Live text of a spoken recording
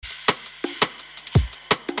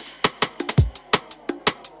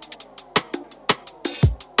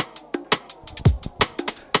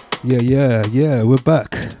Yeah, we're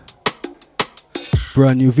back.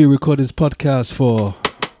 Brand new V Recordings podcast for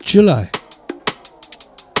July.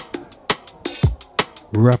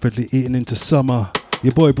 Rapidly eating into summer.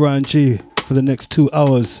 Your boy Bryan G for the next 2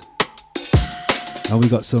 hours. And we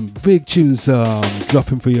got some big tunes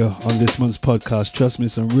dropping for you on this month's podcast. Trust me,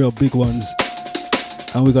 some real big ones.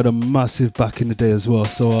 And we got a massive back in the day as well.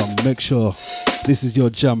 So make sure this is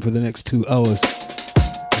your jam for the next 2 hours.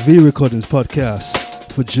 V Recordings podcast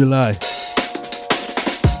for July.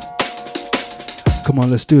 Come on,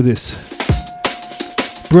 let's do this.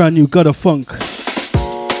 Brand new Gotta Funk.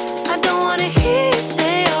 I don't wanna hear you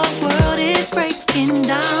say our world is breaking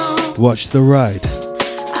down. Watch the ride.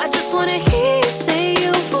 I just wanna hear you say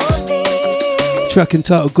you want me. Track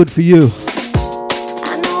entitled Good For You.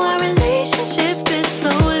 I know our relationship is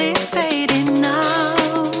slowly fading now,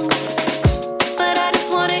 but I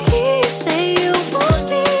just wanna hear you say you want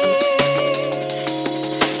me.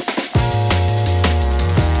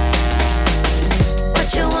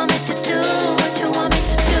 What you want me to do, what you want me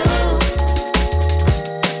to do.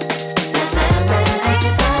 Yes, I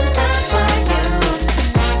believe I'm good for you.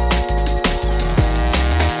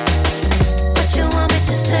 What you want me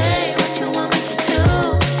to say, what you want me to do.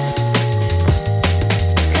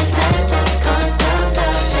 'Cause I just can't stop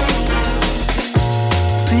loving you.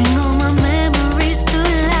 Bring all my memories to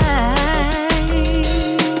life.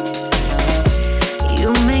 You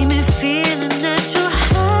make me feel a natural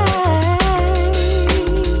high.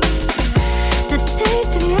 The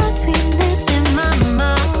taste of your sweetness in my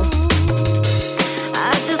mouth. I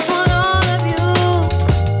just want all of you.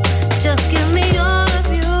 Just give me all of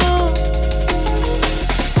you.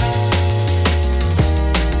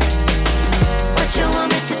 What you want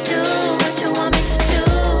me to do, what you want me to do.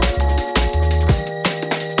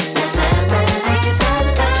 Yes, I believe I'm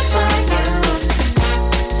good for you.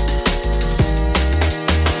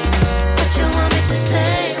 What you want me to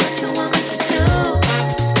say, what you want me to do.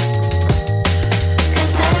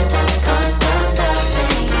 'Cause I just can't stop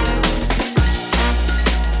loving you.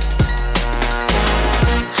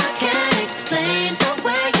 I can't explain the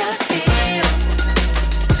way I feel.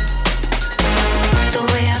 The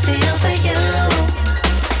way I feel for you.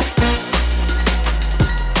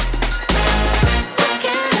 What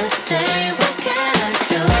can I say, what can I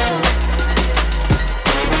do?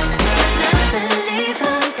 'Cause I believe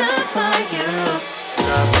I'm good for you.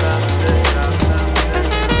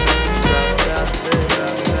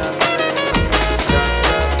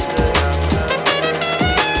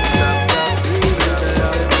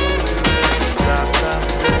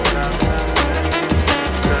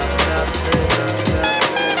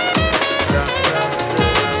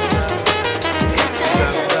 Cause I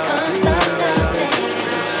just can't stop loving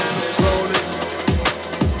you. Rolling,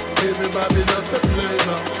 give me Bobby not the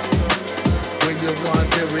flavor. When you want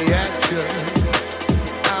the reaction,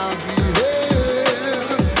 I'll be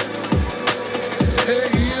there. Hey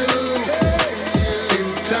you, in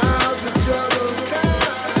times of trouble,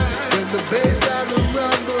 when the bass start to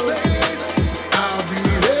rumble, I'll be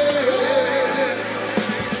there.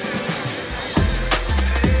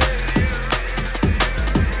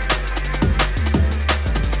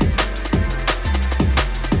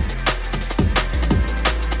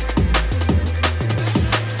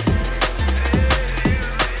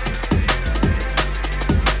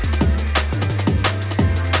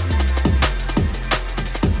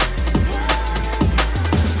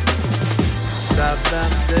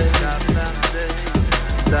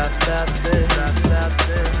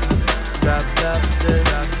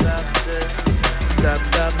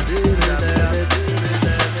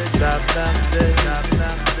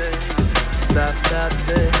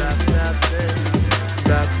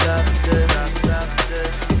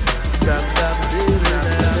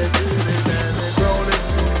 Rolling,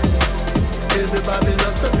 everybody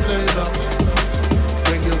love the flavor.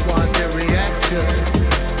 When you want the reaction,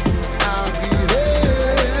 I'll be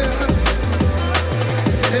there.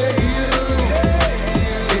 Hey you,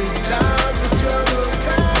 in times of trouble,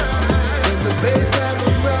 when the bass start to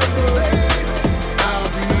rumble, I'll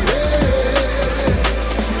be there.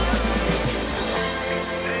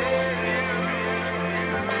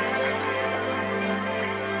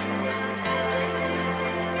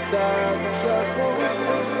 Times of trouble.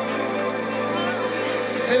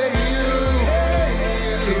 Hey you,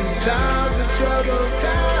 in times of trouble,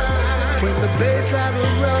 when the bass line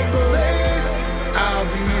will rumble, I'll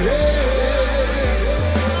be there.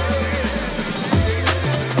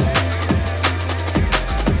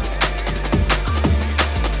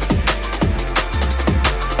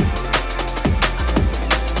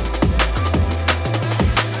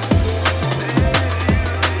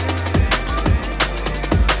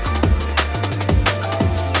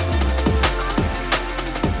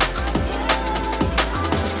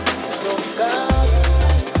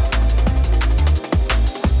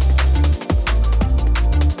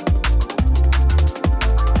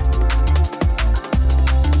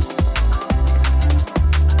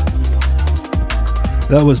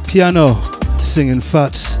 That was Piano singing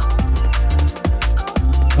Fats.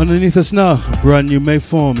 Underneath us now, brand new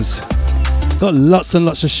Mayforms. Got lots and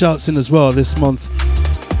lots of shouts in as well this month.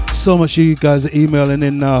 So much of you guys are emailing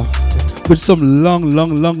in now with some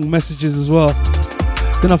long messages as well.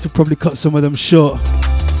 Gonna have to probably cut some of them short.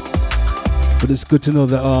 But it's good to know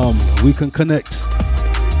that we can connect.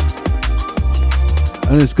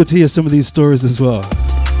 And it's good to hear some of these stories as well.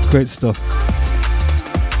 Great stuff.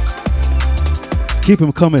 Keep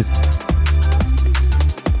them coming.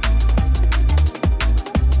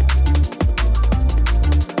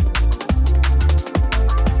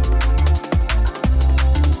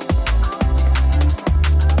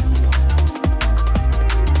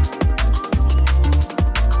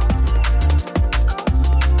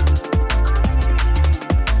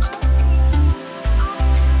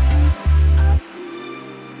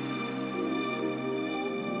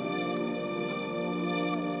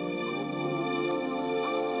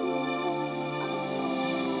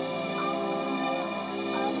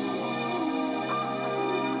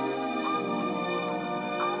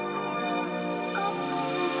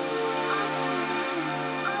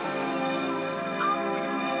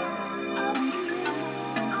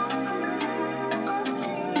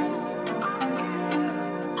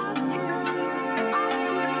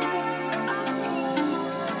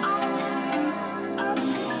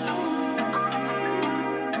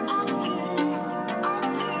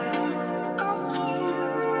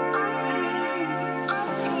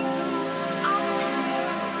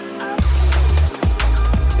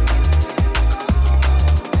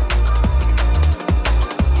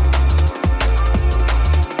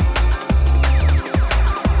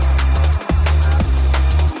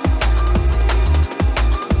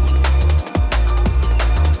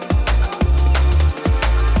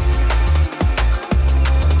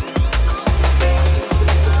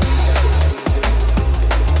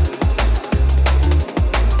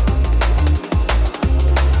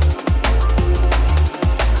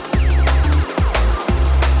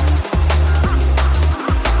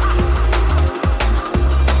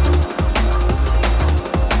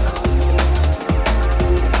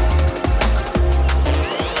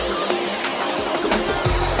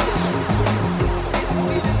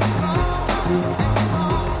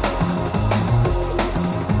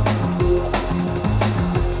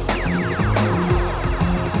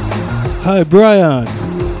 Hi Bryan,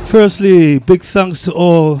 firstly big thanks to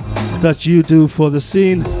all that you do for the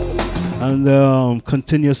scene and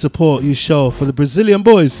continuous support you show for the Brazilian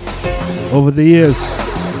boys over the years.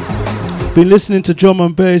 Been listening to drum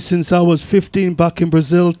and bass since I was 15 back in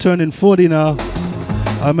Brazil, turning 40 now.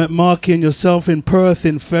 I met Marky and yourself in Perth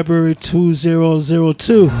in February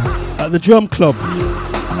 2002 at the Drum Club,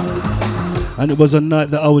 and it was a night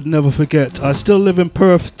that I would never forget. I still live in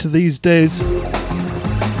Perth to these days,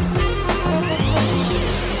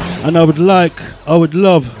 and I would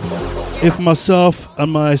love if myself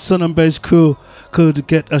and my Sun and Bass crew could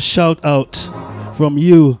get a shout out from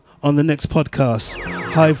you on the next podcast.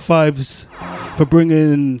 High fives for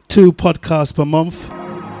bringing 2 podcasts per month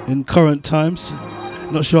in current times.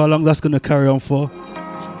 Not sure how long that's going to carry on for.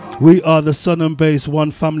 We are the Sun and Bass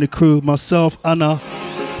One Family crew. Myself, Anna,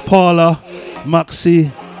 Paula,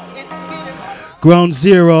 Maxi, Ground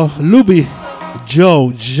Zero, Luby,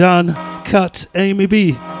 Joe, Jan, Kat, Amy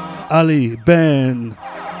B, Ali, Ben,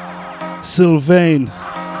 Sylvain,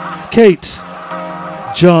 Kate,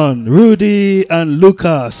 John, Rudy, and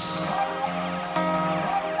Lucas.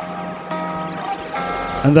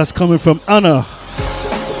 And that's coming from Anna,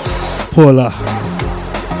 Paula.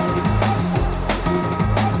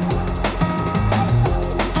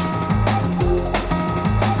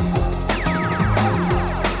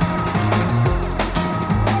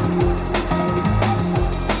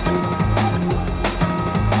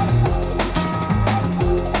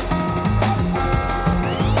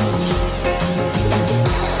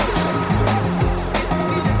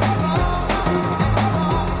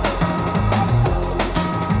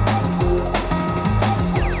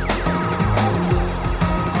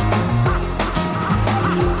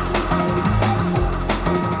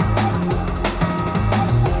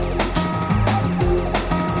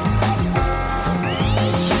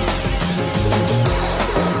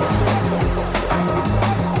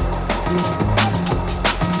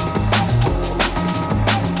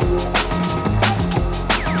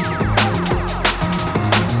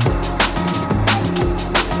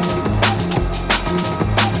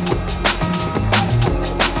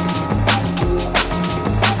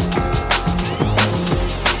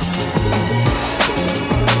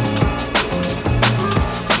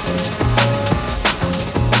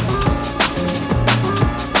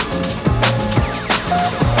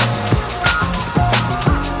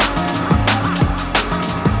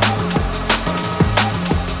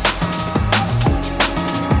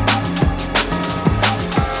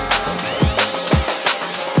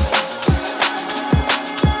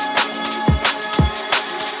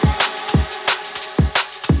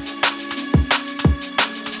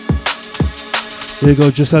 Here you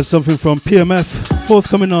go, just had something from PMF,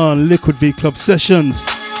 forthcoming on Liquid V Club Sessions,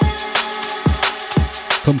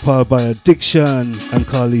 compiled by Addiction and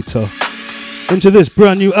Carlito. Into this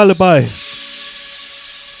brand new Alibi.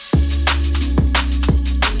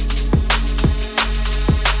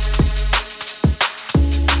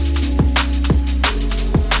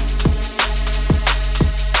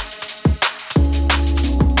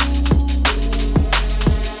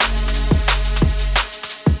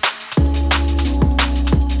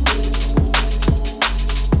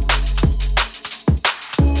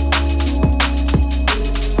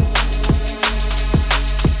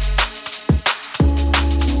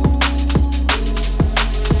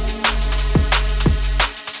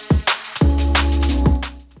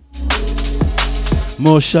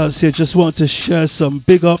 More shouts here, just want to share some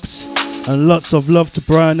big ups and lots of love to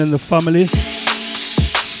Bryan and the family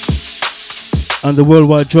and the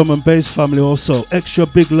worldwide drum and bass family also. Extra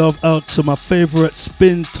big love out to my favorite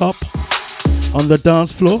spin top on the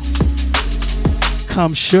dance floor,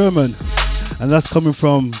 Cam Sherman, and that's coming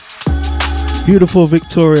from beautiful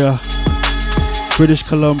Victoria, British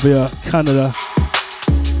Columbia, Canada.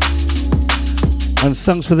 And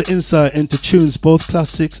thanks for the insight into tunes, both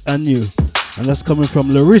classics and new. And that's coming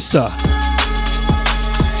from Larissa.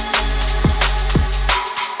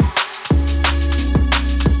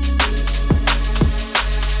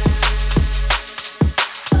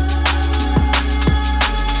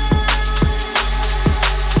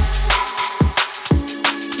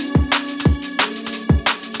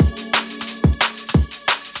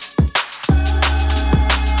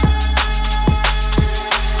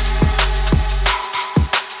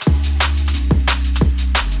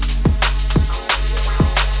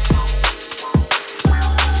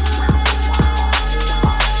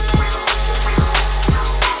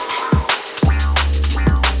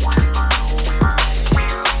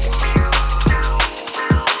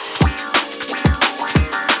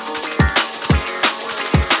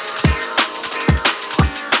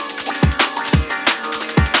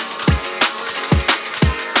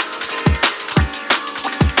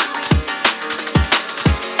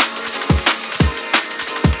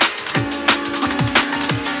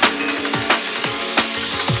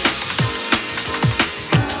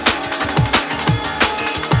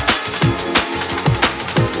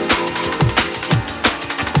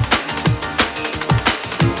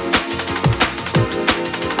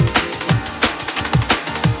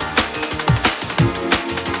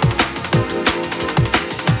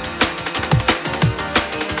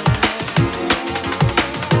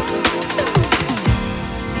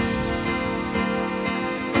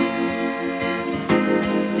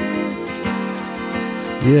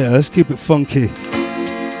 Yeah, let's keep it funky.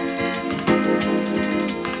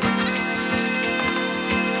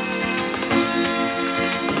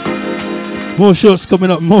 More shots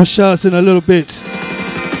coming up, more shots in a little bit.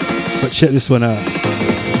 But check this one out.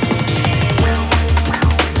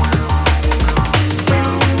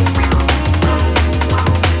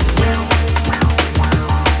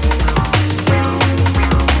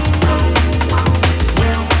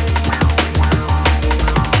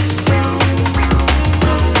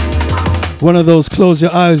 One of those close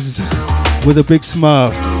your eyes with a big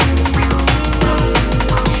smile.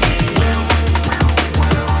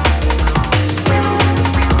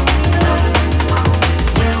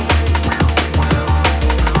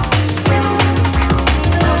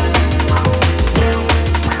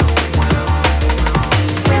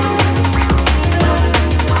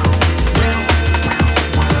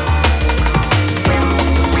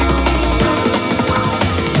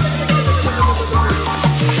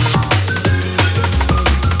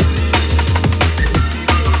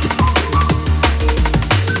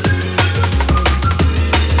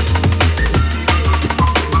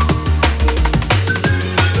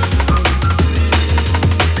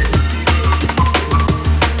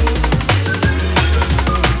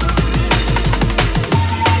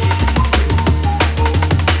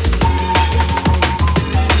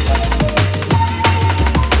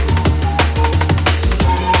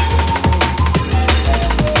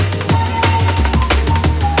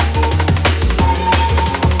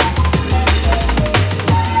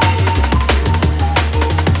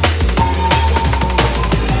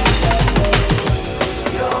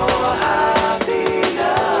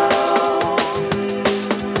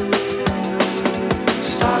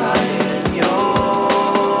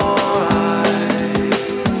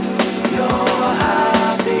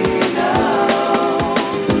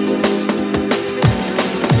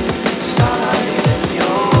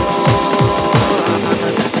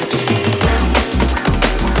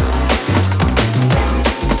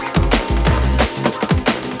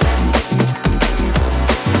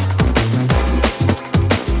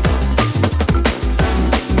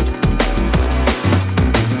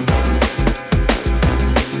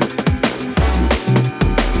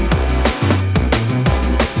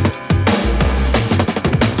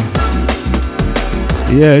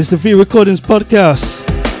 Yeah, it's the V Recordings podcast.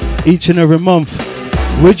 Each and every month.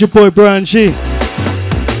 With your boy Bryan G.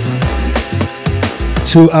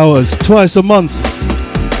 2 hours, twice a month.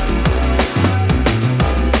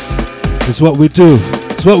 It's what we do.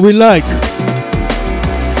 It's what we like.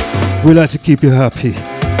 We like to keep you happy.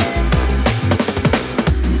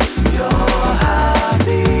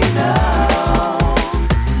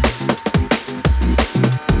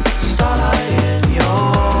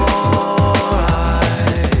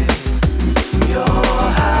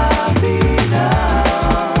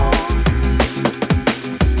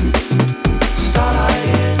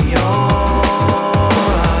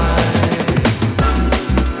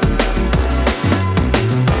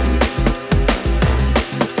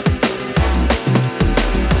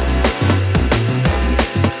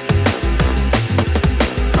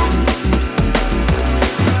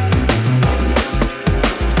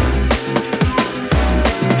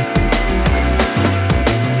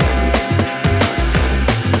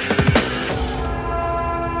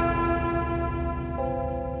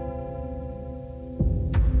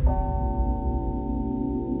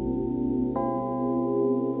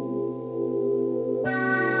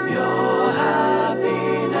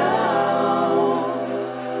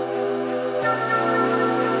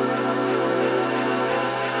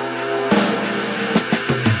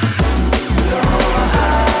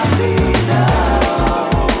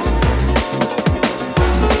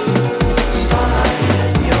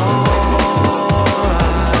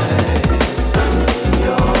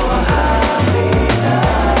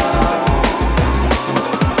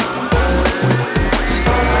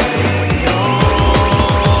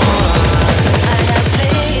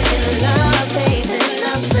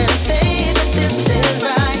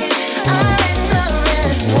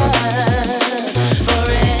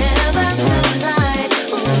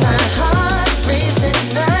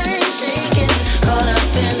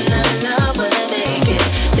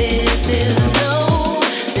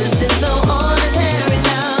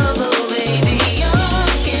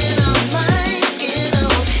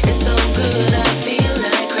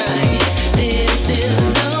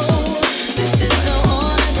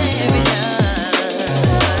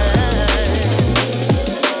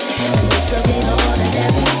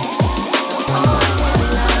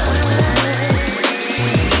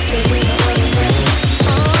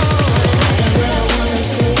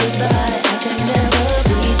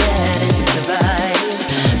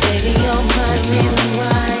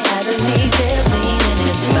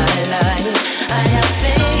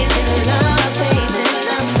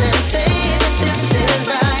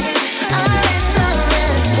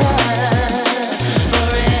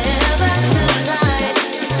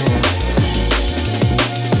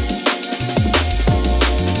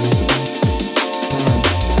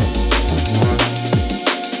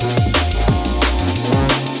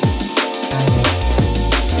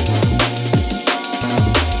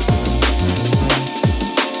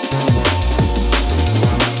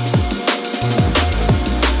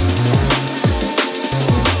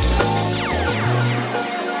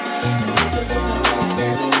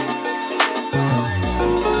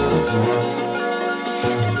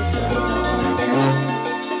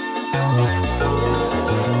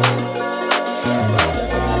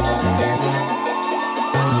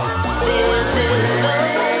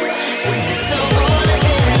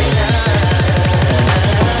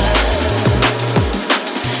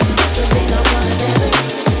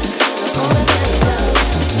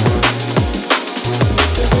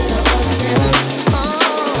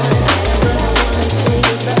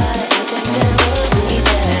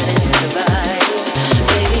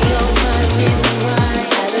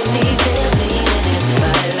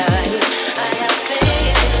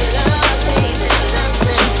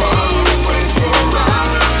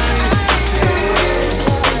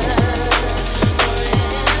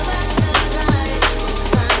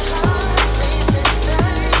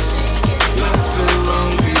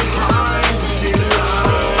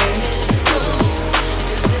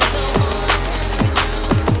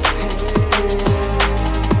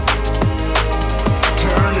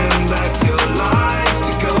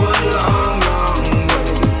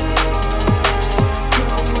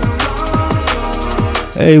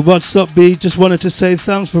 Hey, what's up, B? Just wanted to say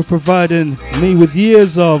thanks for providing me with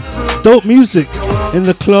years of dope music in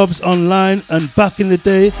the clubs, online, and back in the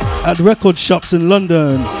day at record shops in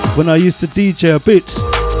London when I used to DJ a bit.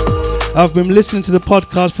 I've been listening to the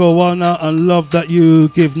podcast for a while now and love that you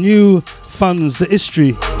give new fans the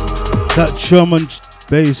history that drum and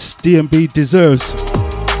bass D&B deserves.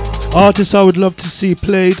 Artists I would love to see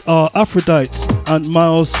played are Aphrodite and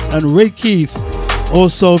Miles and Ray Keith.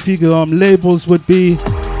 Also, if you labels would be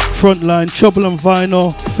Frontline, Trouble and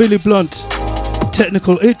Vinyl, Philly Blunt,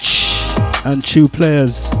 Technical Itch, and Chew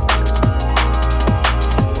Players.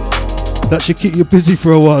 That should keep you busy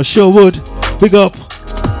for a while, sure would. Big up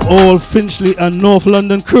all Finchley and North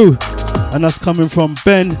London crew. And that's coming from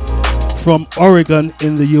Ben from Oregon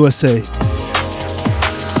in the USA.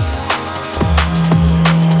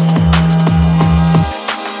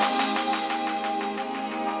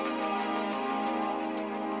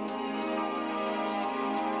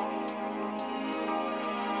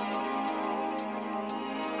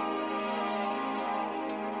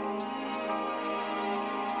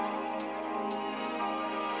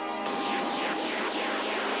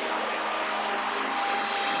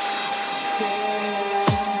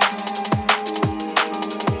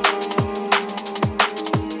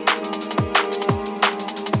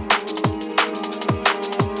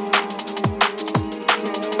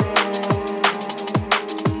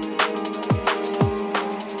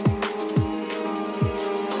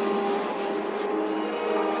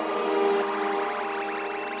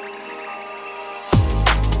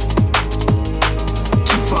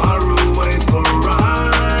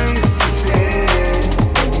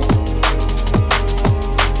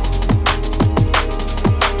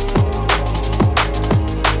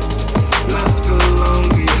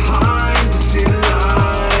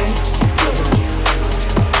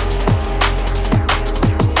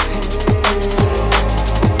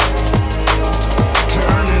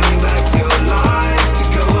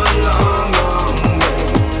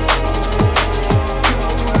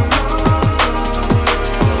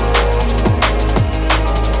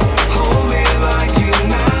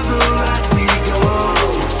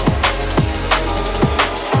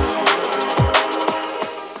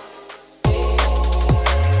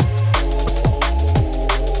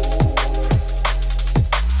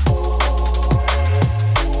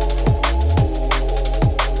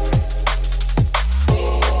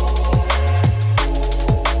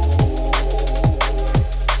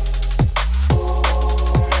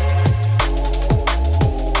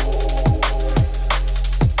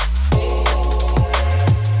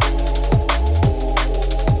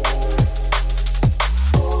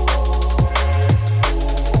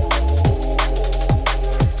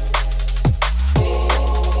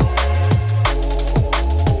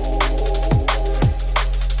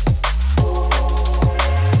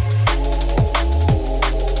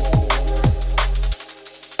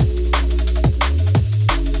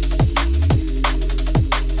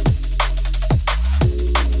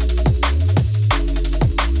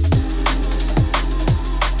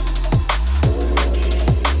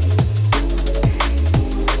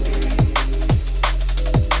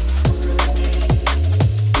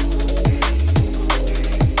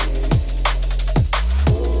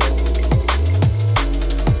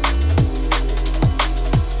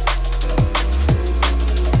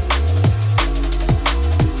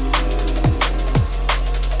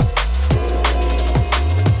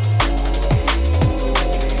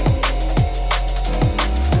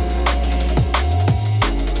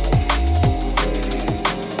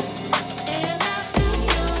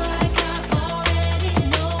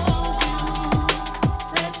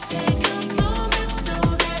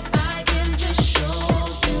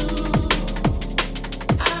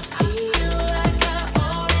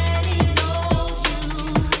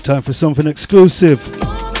 Time for something exclusive.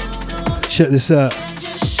 Check this out.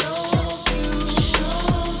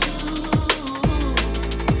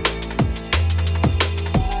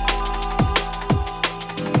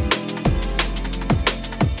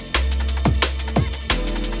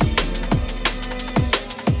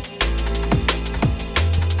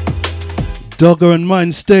 Dogger and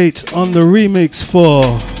Mind State on the remix for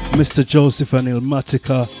Mr. Joseph and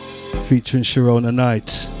Ilmatica featuring Sharona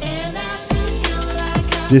Knight.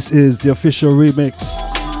 This is the official remix,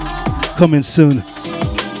 coming soon.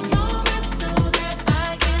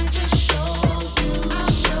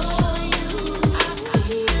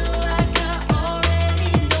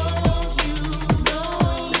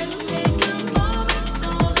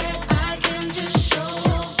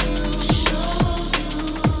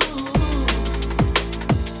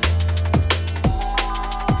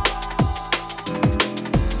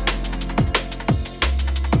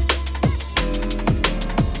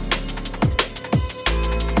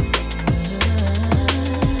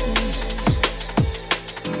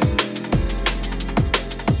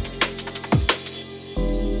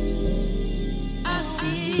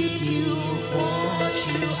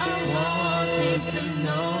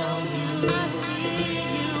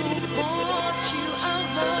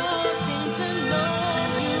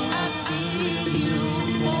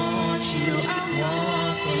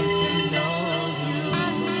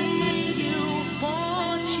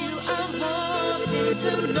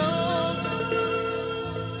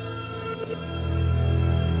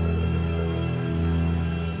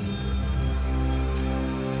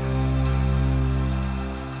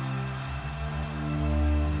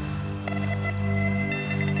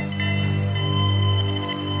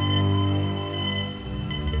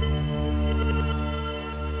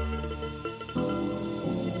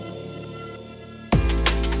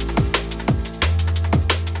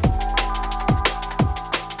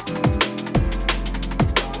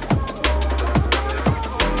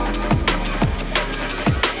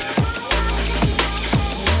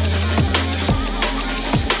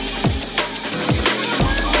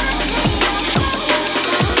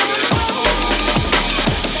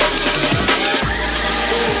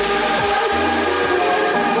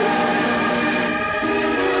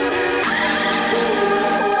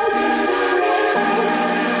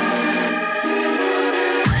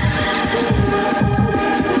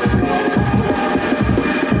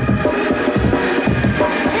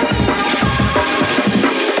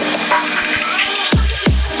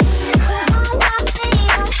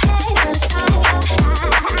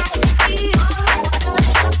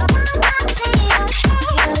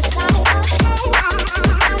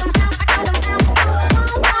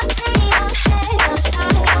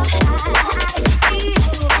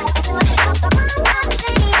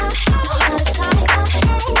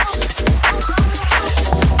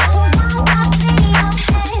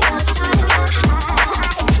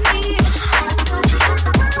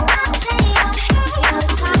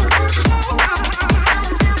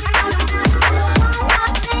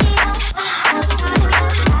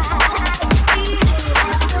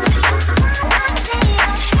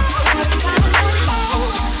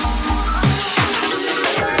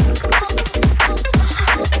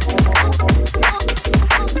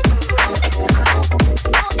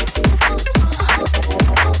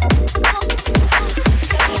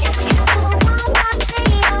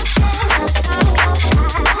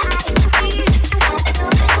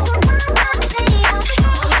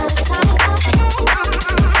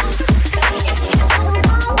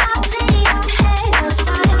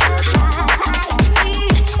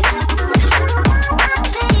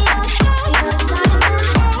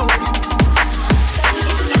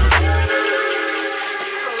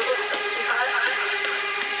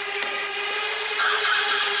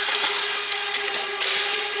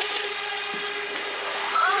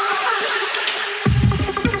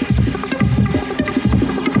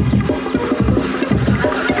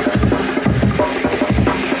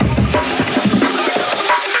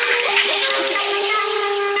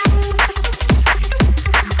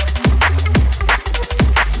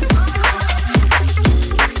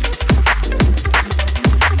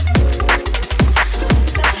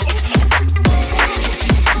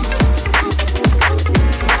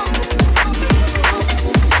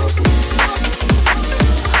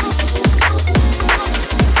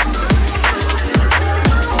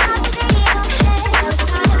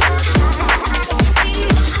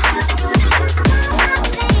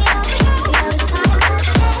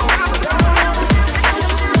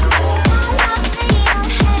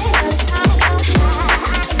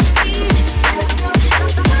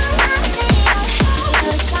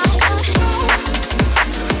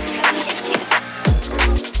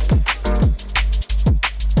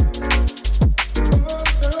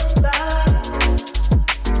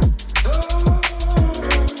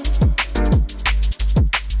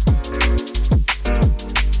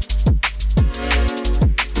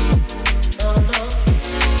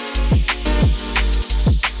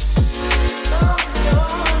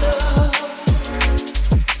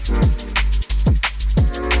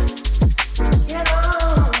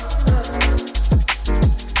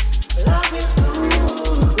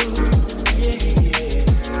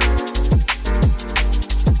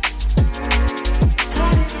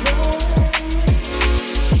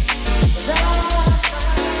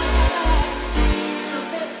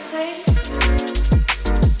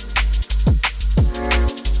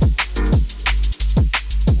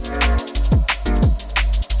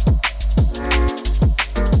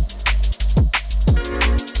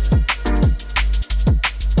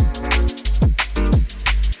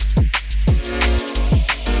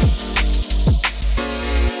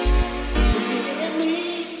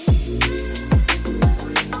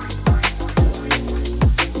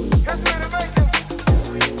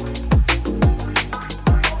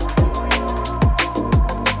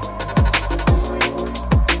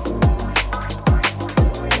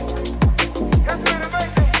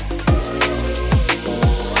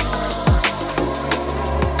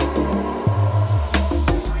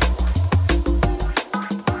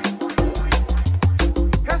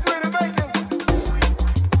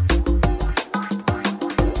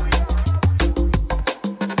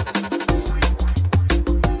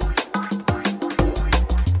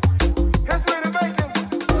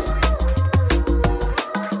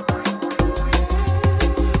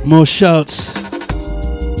 More shouts.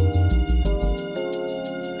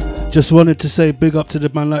 Just wanted to say big up to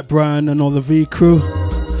the man like Bryan and all the V crew.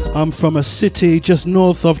 I'm from a city just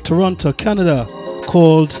north of Toronto, Canada,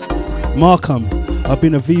 called Markham. I've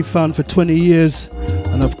been a V fan for 20 years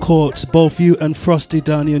and I've caught both you and Frosty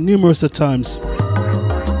down here numerous of times.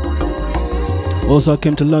 Also, I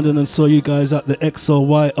came to London and saw you guys at the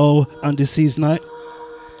XOYO Andy C's night.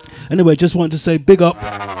 Anyway, just wanted to say big up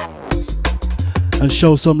and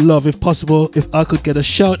show some love if possible. If I could get a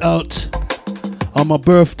shout out on my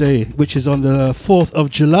birthday, which is on the 4th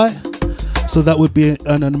of July. So that would be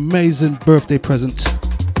an amazing birthday present.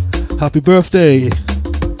 Happy birthday.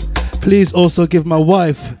 Please also give my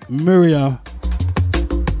wife, Miria,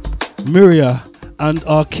 and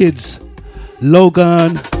our kids,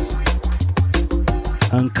 Logan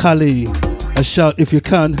and Kali, a shout if you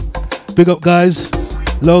can. Big up guys,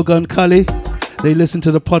 Logan, Kali. They listen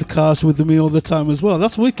to the podcast with me all the time as well.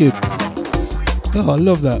 That's wicked. Oh, I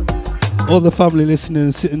love that. All the family listening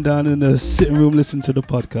and sitting down in the sitting room listening to the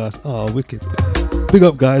podcast. Oh, wicked. Big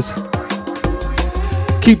up, guys.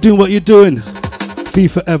 Keep doing what you're doing. Be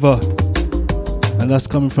forever. And that's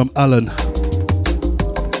coming from Alan.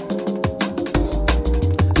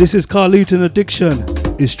 This is Carleton Addiction.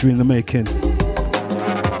 History in the making.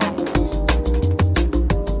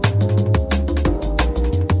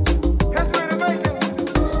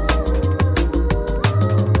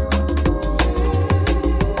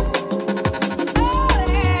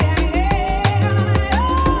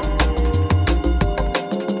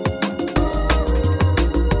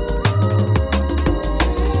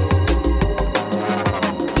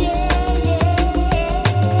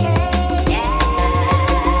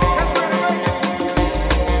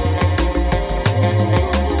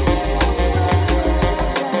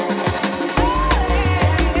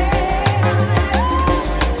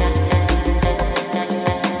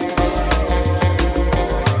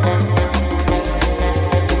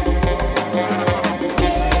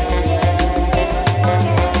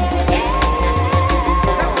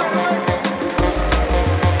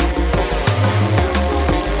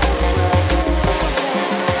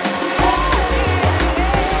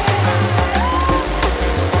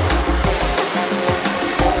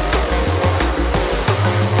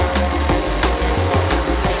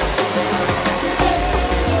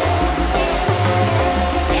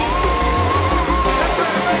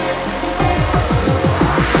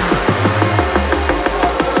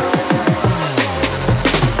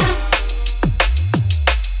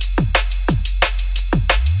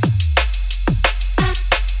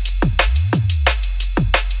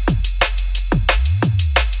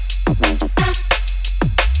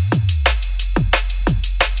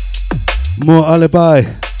 More Alibi,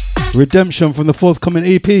 Redemption from the forthcoming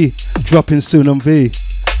EP, dropping soon on V.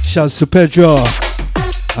 Shouts to Pedro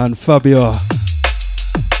and Fabio.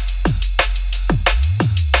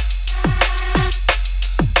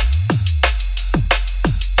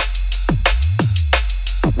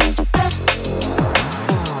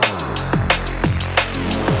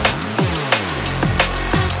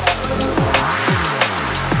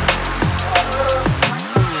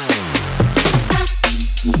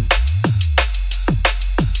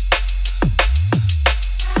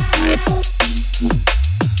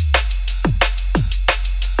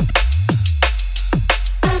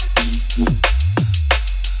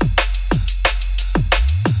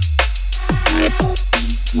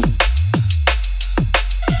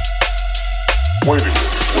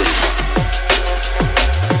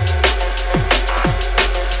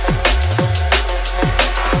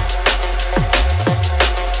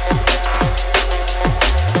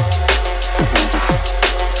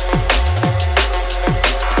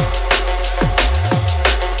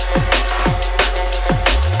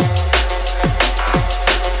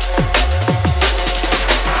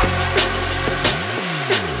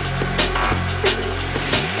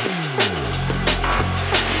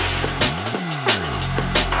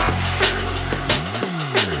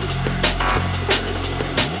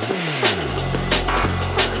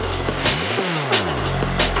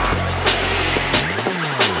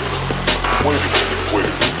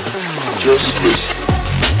 Just listen.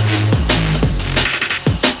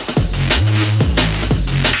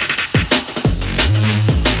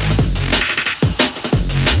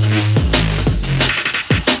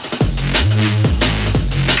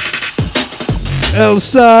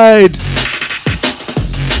 Outside.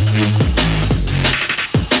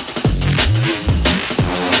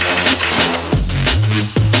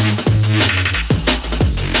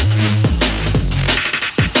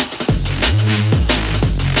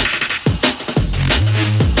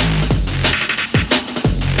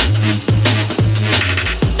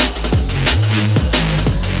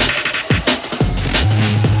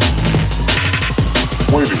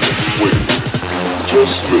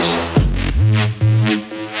 Just listen.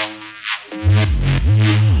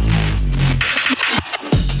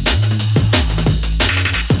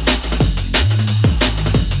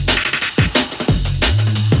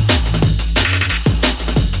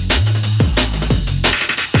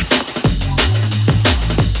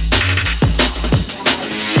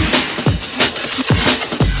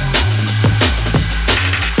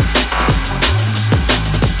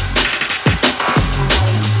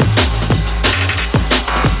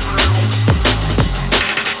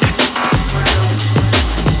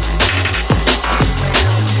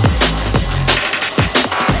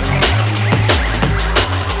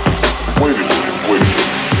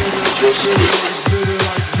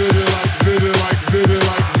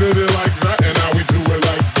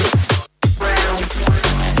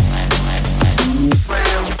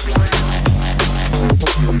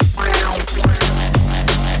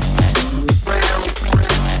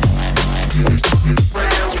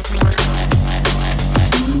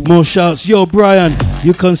 More shouts. Yo, Bryan,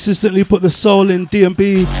 you consistently put the soul in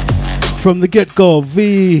D&B from the get-go.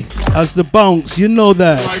 V as the bounce, you know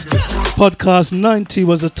that. Podcast 90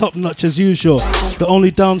 was a top-notch as usual. The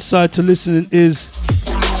only downside to listening is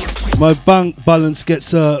my bank balance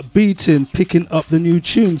gets beaten picking up the new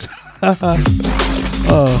tunes.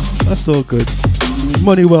 Oh, that's all good.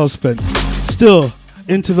 Money well spent. Still,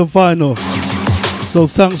 into the vinyl. So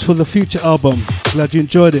thanks for the future album. Glad you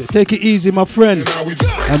enjoyed it. Take it easy, my friend.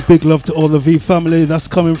 And big love to all the V family. That's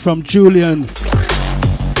coming from Julian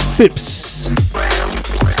Phipps.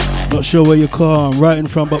 Not sure where you're writing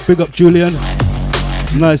from, but big up, Julian.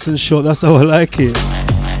 Nice and short. That's how I like it.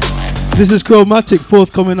 This is Chromatic,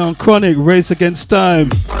 forthcoming on Chronic, Race Against Time.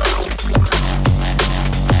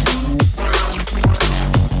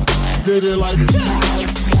 Did it like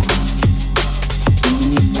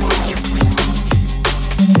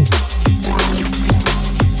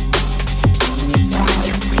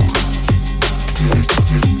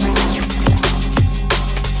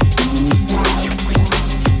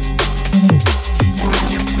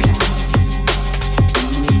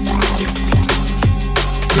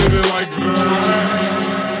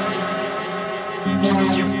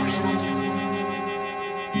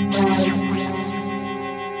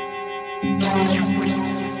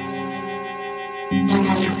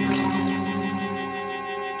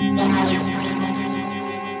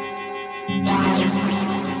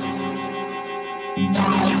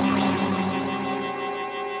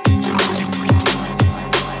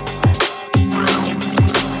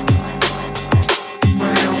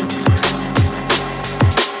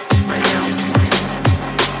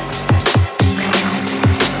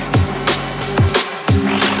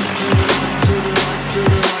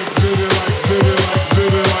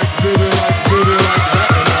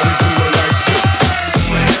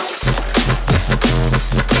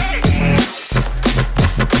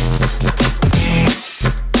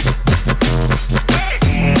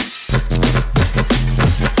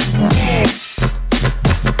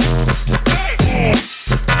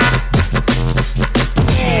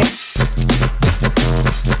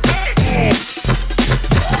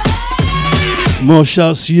More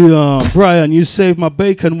shouts to you, Bryan. You saved my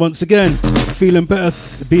bacon once again. Feeling better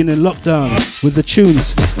being in lockdown with the tunes.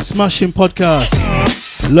 Smashing podcast.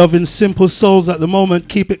 Loving Simple Souls at the moment.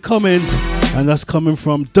 Keep it coming. And that's coming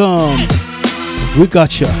from Dom. We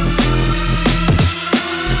gotcha.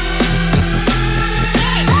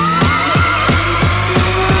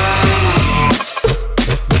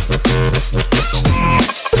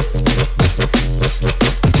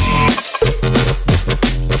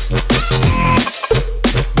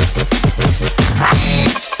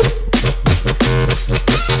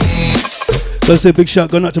 Gotta say big shout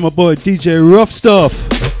going out to my boy DJ Rough Stuff.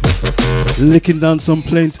 Licking down some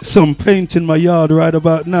paint in my yard right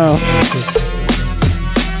about now.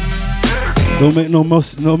 Don't make no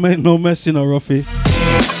mess, you know, Ruffy.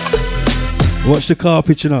 Watch the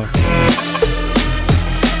carpet, you know.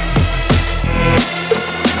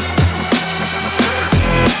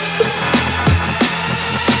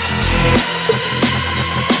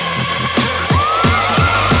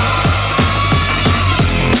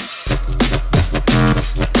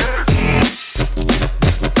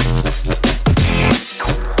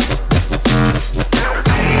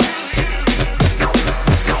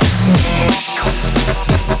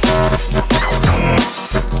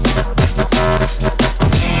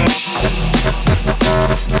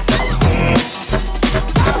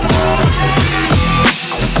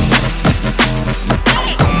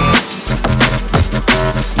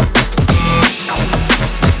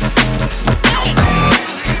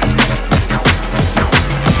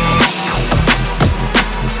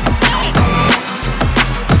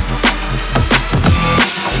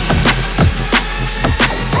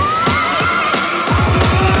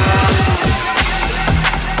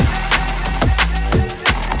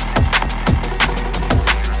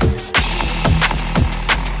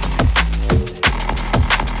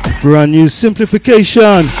 Brand new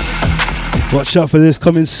Simplification. Watch out for this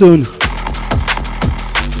coming soon.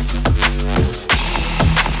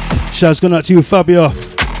 Shouts going out to you, Fabio.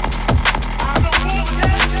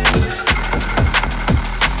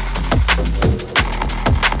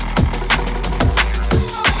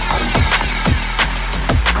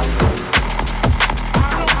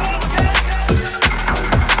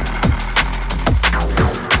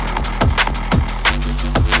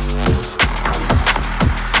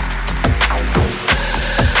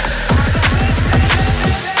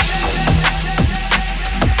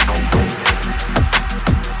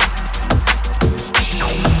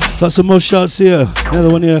 Got some more shots here.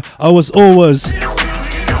 Another one here. I was always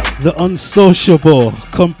the unsociable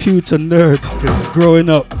computer nerd growing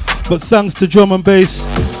up. But thanks to drum and bass,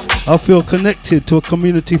 I feel connected to a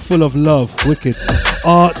community full of love, wicked,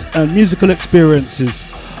 art and musical experiences.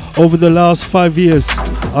 Over the last 5 years,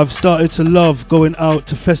 I've started to love going out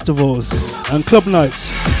to festivals and club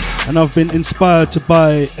nights. And I've been inspired to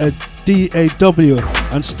buy a DAW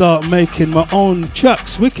and start making my own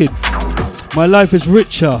tracks, wicked. My life is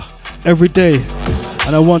richer every day,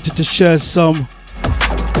 and I wanted to share some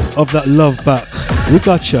of that love back. We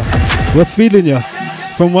got ya. We're feeling ya.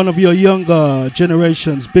 From one of your younger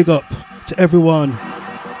generations, big up to everyone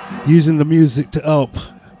using the music to help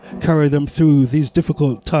carry them through these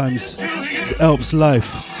difficult times. It helps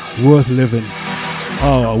life worth living.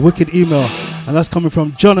 Oh, a wicked email, and that's coming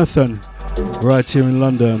from Jonathan, right here in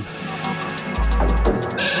London.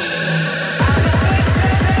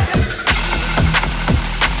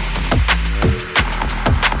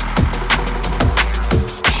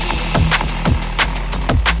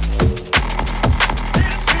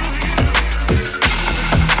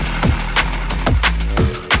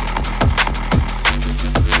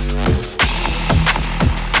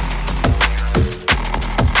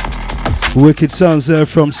 Wicked sounds there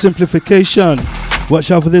from Simplification. Watch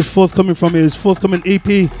out for this forthcoming from his forthcoming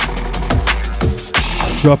EP.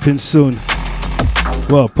 Dropping soon.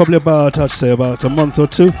 Well, probably about, I'd say about a month or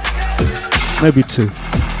two. Maybe 2.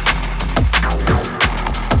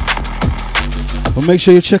 But make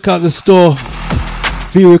sure you check out the store.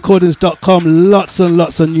 vrecordings.com. Lots and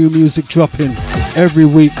lots of new music dropping every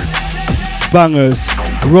week. Bangers,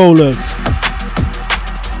 rollers,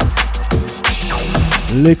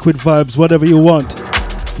 liquid vibes, whatever you want,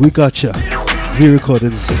 we got ya. V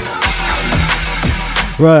Recordings.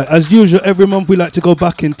 Right, as usual, every month we like to go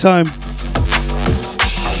back in time,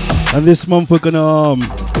 and this month we're gonna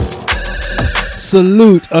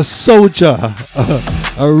salute a soldier,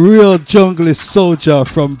 a real junglist soldier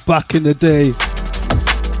from back in the day.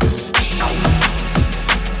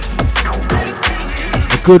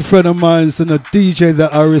 A good friend of mine's and a DJ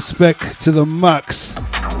that I respect to the max.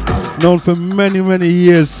 Known for many, many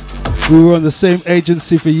years. We were on the same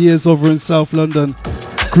agency for years over in South London.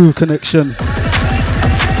 Groove Connection.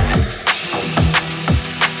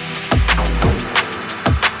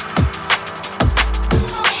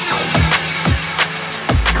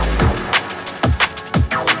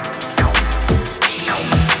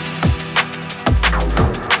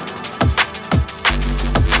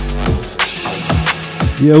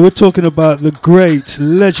 Yeah, we're talking about the great,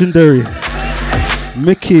 legendary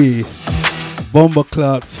Mickey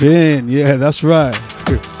Bomberclout Finn. Yeah, that's right.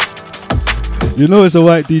 You know it's a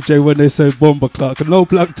white DJ when they say Bomberclout. No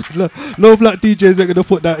black DJs are gonna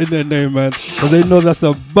put that in their name, man, because they know that's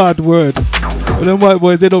a bad word. But them white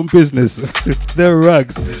boys, they don't business. They're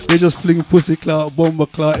rags. They just fling pussy clout, bomber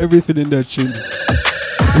clout, everything in their tune.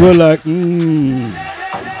 We're like,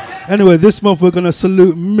 Anyway, this month we're gonna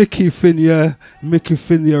salute Mickey Finn, yeah. Mickey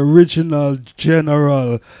Finn, the original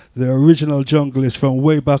general, the original junglist from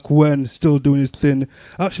way back when, still doing his thing.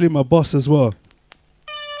 Actually, my boss as well.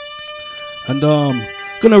 And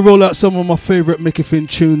gonna roll out some of my favorite Mickey Finn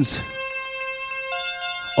tunes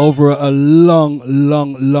over a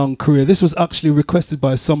long career. This was actually requested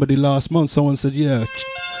by somebody last month. Someone said, yeah,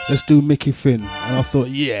 let's do Mickey Finn. And I thought,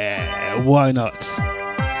 yeah, why not?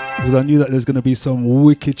 Because I knew that there's going to be some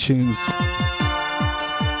wicked tunes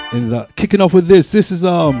in that. Kicking off with this is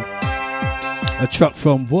a track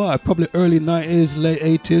from what, probably early 90s, late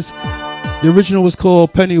 80s. The original was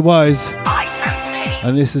called Pennywise,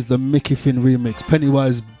 and this is the Mickey Finn remix.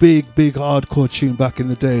 Pennywise, big hardcore tune back in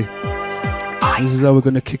the day. This is how we're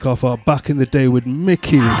going to kick off our back in the day with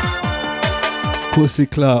Mickey Pussy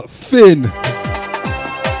Clout Finn.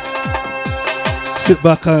 Sit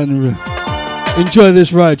back and enjoy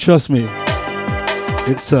this ride, trust me.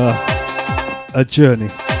 It's a journey.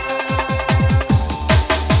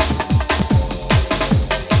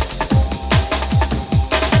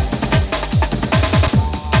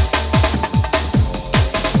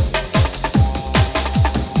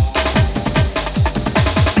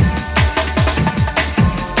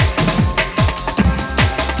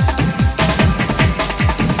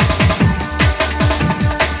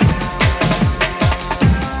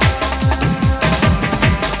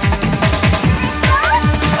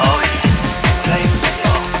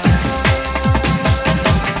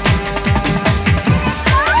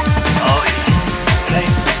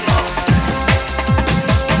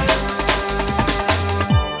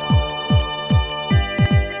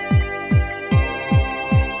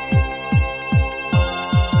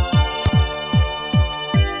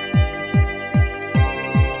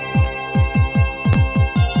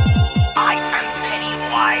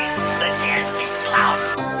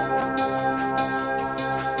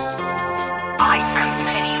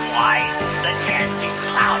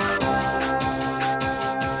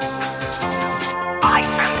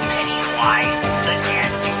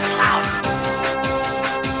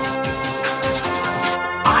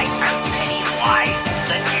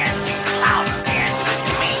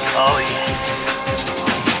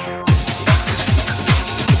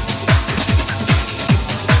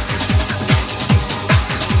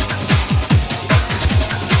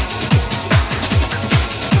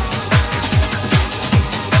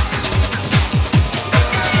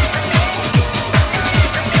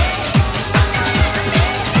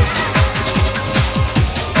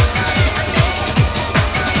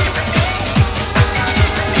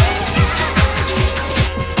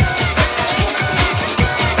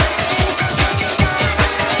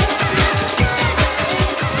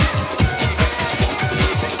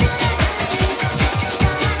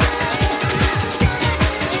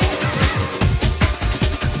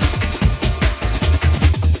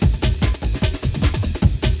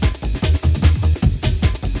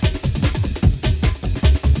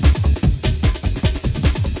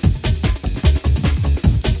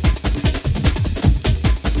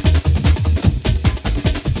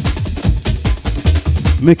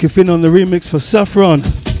 Mickey Finn on the remix for Saffron.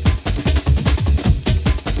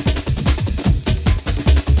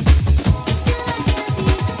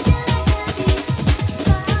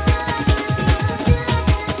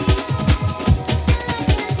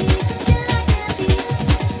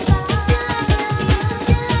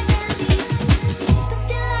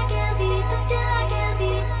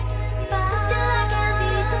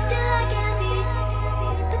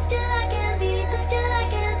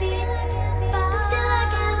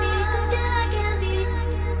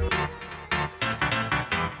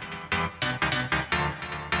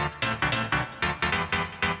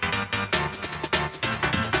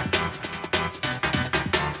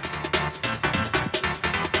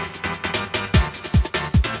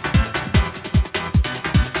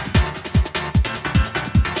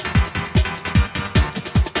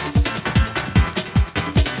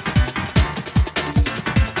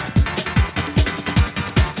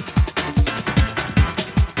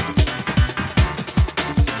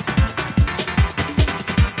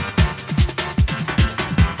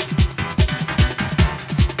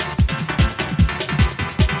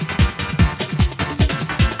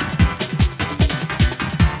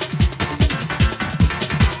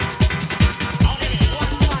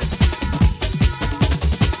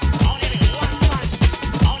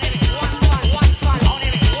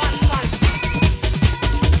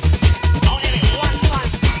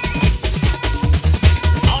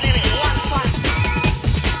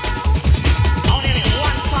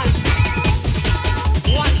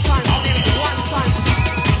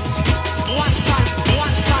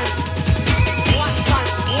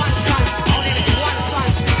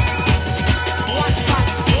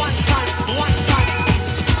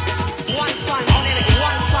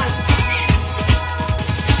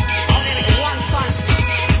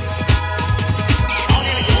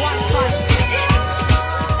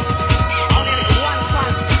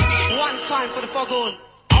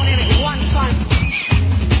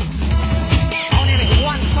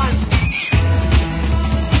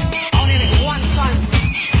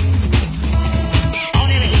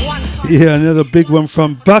 Yeah, another big one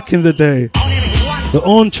from back in the day. The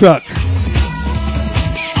On track.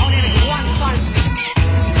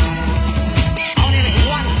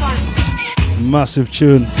 Massive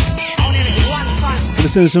tune. And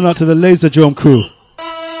send this one out to the Laser Drum crew.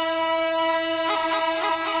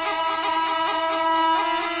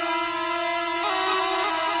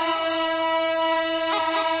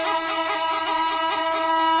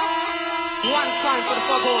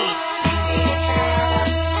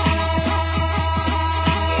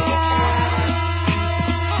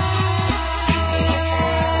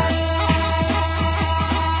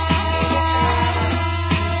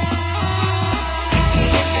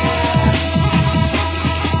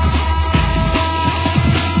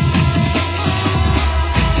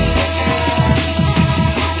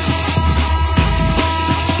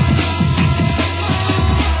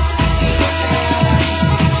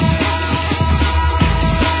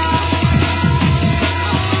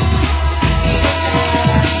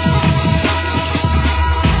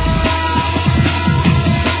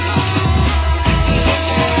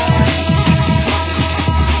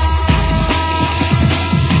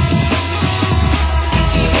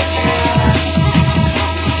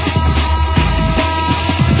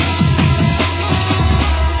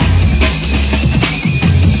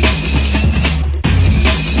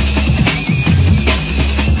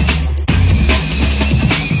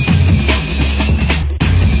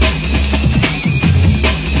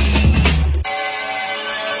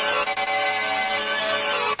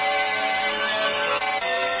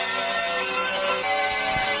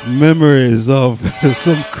 Memories of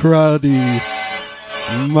some crowdy,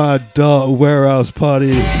 mad, dark warehouse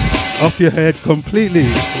party off your head completely.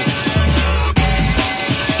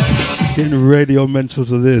 Getting radio mental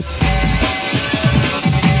to this.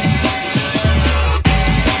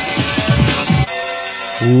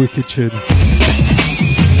 Wicked tune.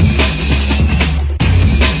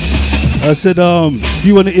 I said, if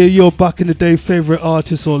you want to hear your back in the day favorite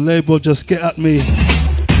artist or label, just get at me.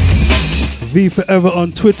 V Forever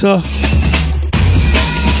on Twitter.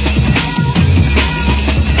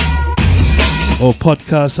 Or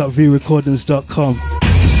podcast at vrecordings.com.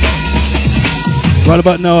 Right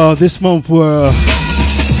about now, this month we're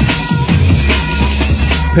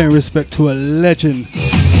paying respect to a legend,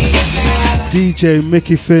 DJ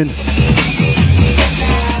Mickey Finn.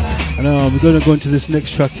 And we're going to go into this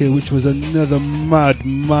next track here, which was another mad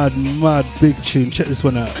big tune. Check this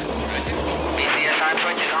one out.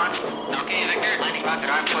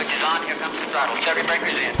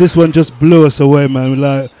 This one just blew us away, man.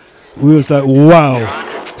 We was like, wow.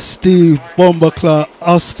 Steve Bomberclaw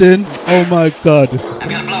Austin. Oh my God.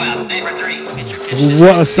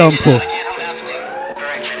 What a sample.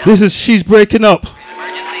 This is She's Breaking Up.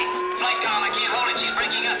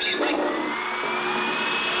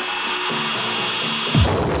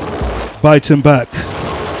 Biting Back.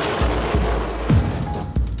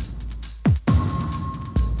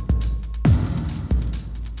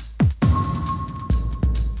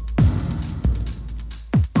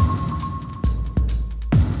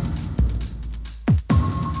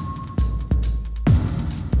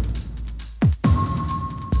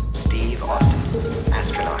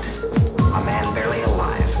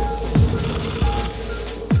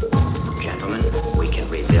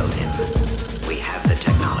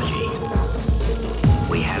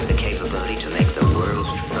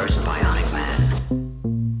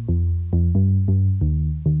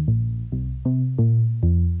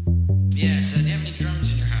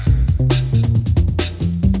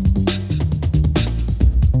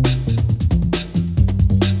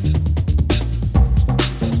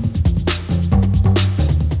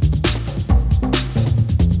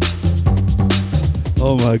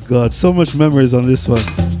 Oh my God, so much memories on this one.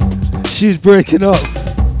 She's Breaking Up.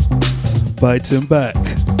 Biting Back.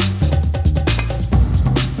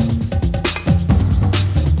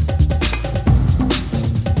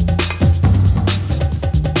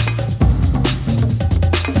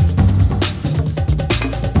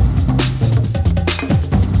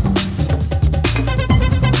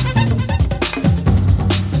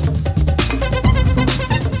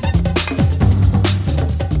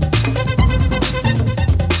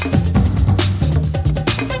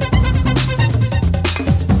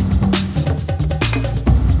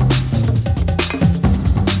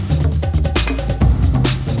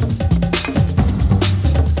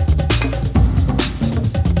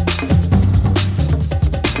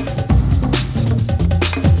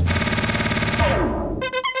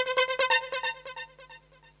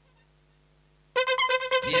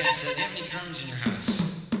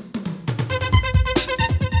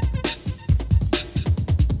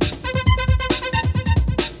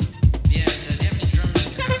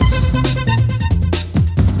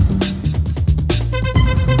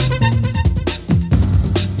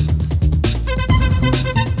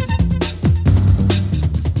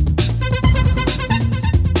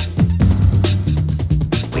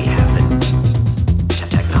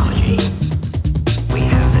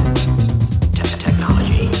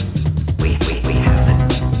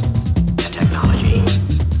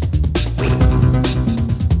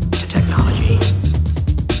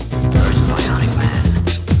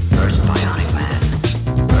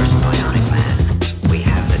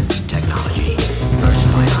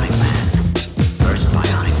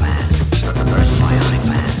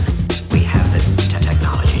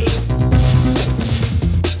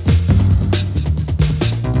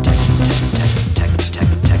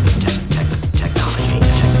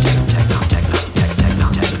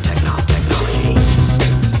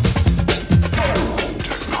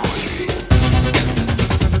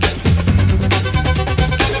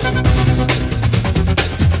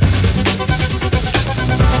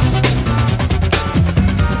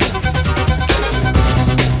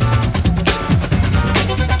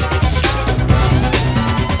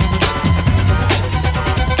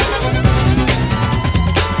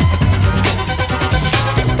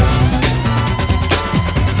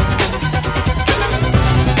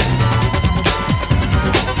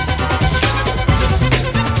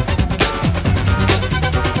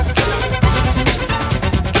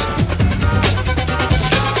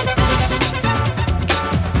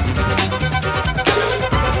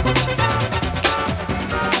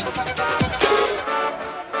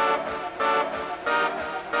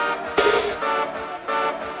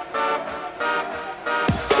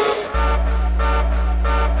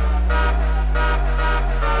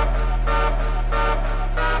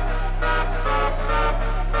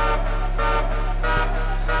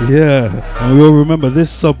 Yeah, and we all remember this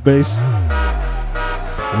sub bass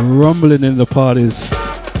rumbling in the parties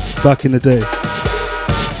back in the day.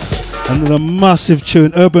 Another massive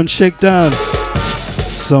tune, Urban Shakedown,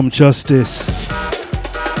 Some Justice.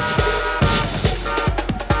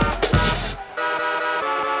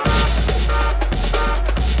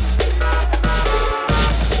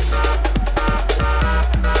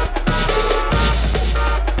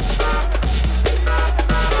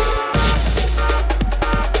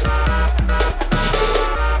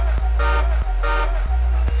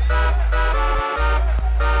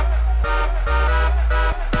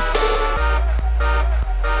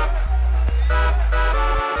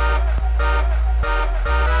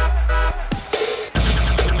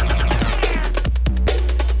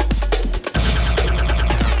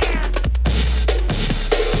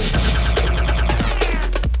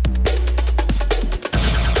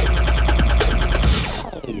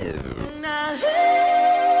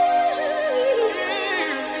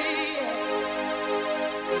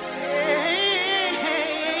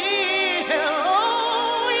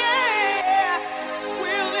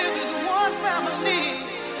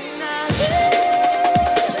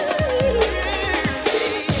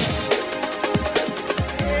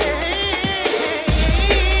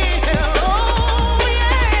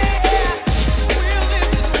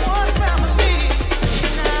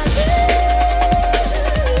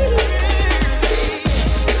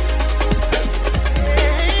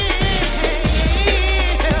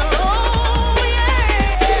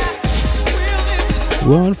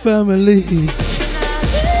 One family.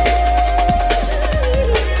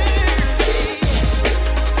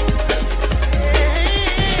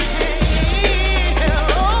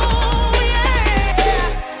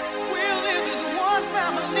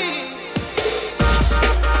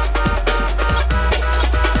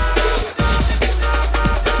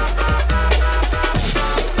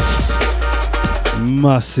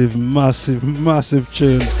 Massive, massive, massive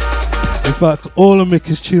tune. In fact, all of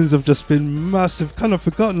Mickey's tunes have just been massive. Kind of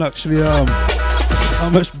forgotten actually how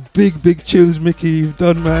much big tunes Mickey you've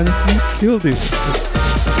done, man. He's killed it.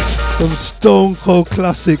 Some stone cold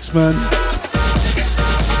classics, man.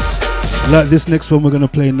 Like this next one we're gonna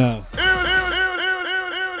play now.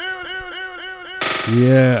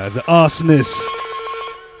 Yeah, the Arsonist.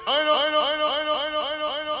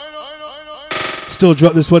 Still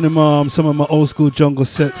drop this one in some of my old school jungle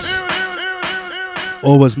sets.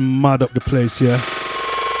 Always mad up the place, yeah.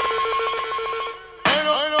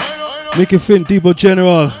 Mickey Finn, Debo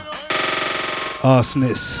General,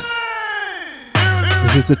 Arsonist.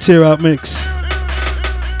 This is the Tear Out mix.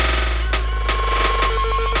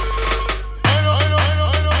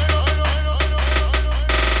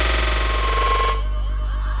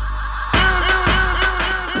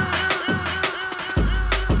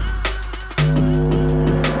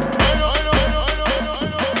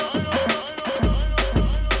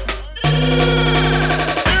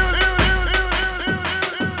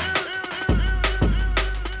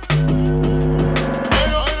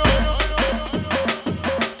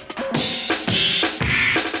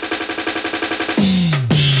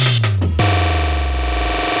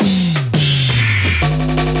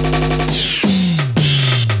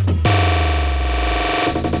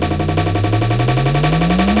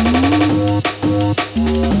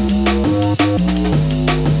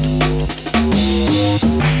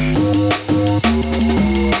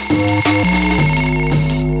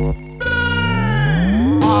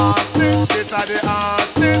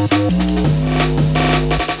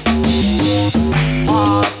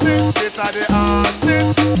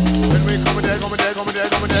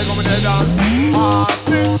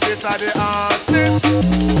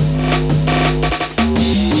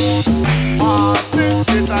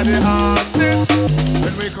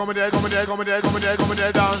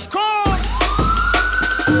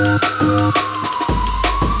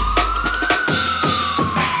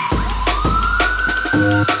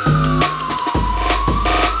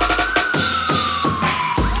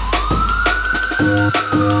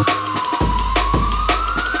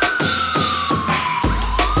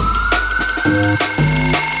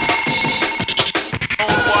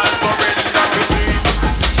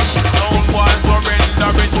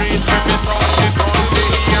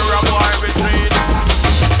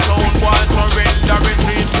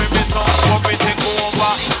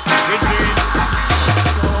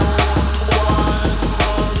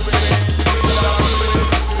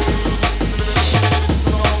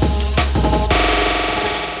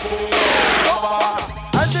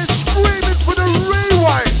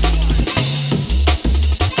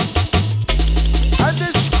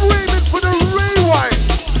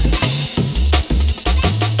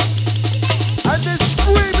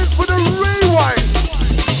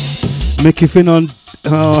 Mickey Finn on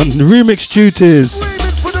remix duties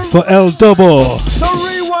for L Double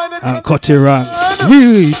and Cutty Ranks.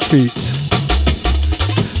 Retreat.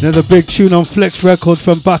 Another big tune on Flex Record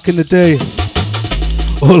from back in the day.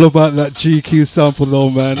 All about that GQ sample though,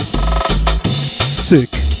 man. Sick.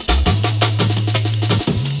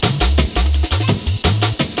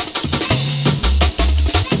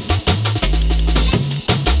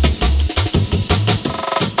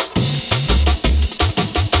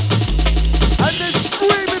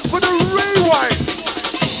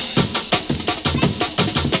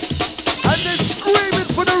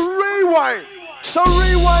 So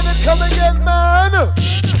rewind and come again, man.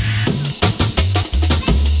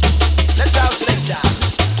 Let's dance, let's dance.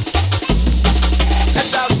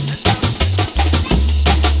 Let's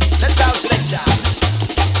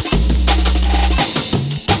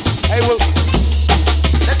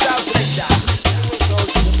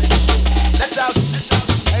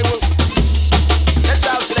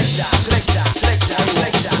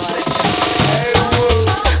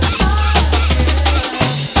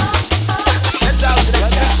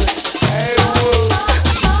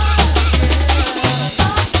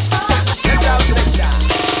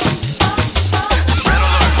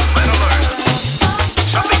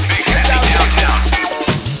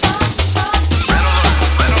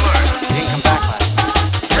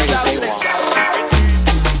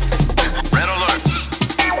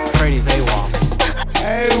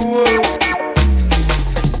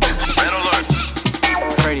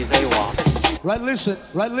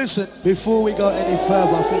listen. Before we go any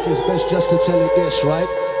further, I think it's best just to tell you this, right?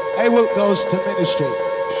 Hey, what goes to ministry?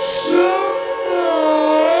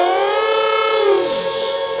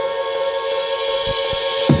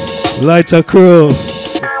 Lighter crew.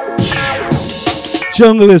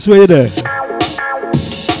 Junglist, where you there?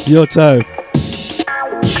 Your time.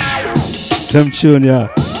 Them tune, yeah.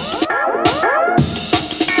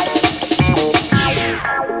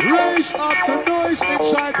 Raise up the noise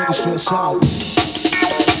inside ministry sound.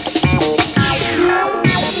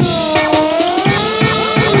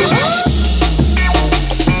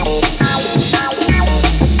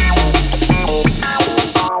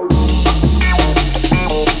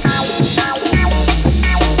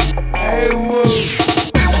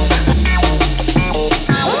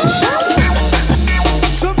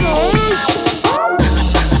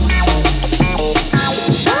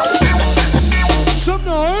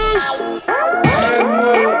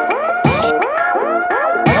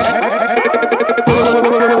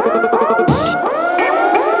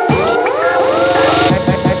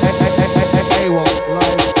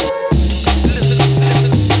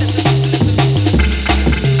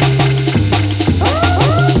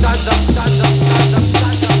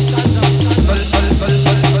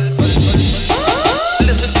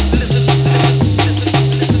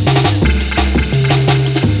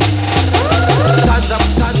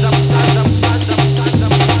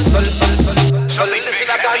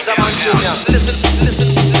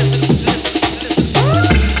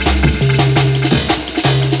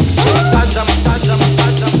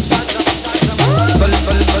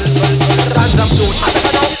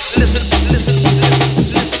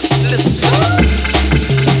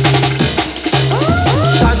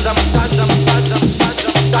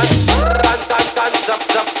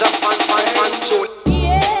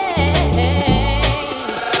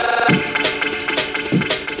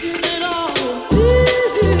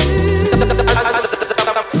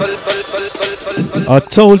 I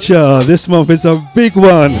told ya, this month is a big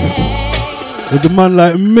one. With a man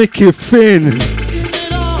like Mickey Finn.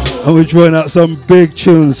 And we're drawing out some big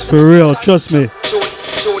tunes for real, trust me.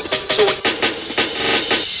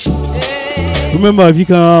 Remember, if you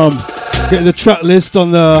can get the track list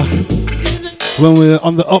on the when we're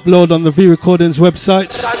on the upload on the V Recordings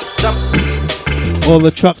website. All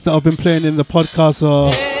the tracks that I've been playing in the podcast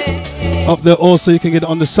are up there also. You can get it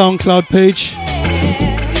on the SoundCloud page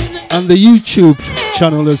and the YouTube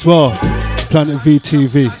channel as well, Planet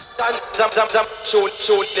VTV.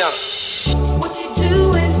 What you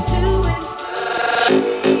doing?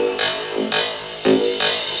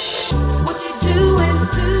 What you doing?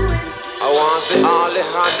 I want to all the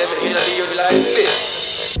hand them in you like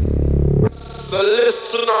this. So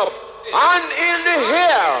listen up and in the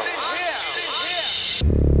hair.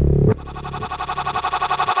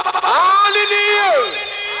 All in the ear.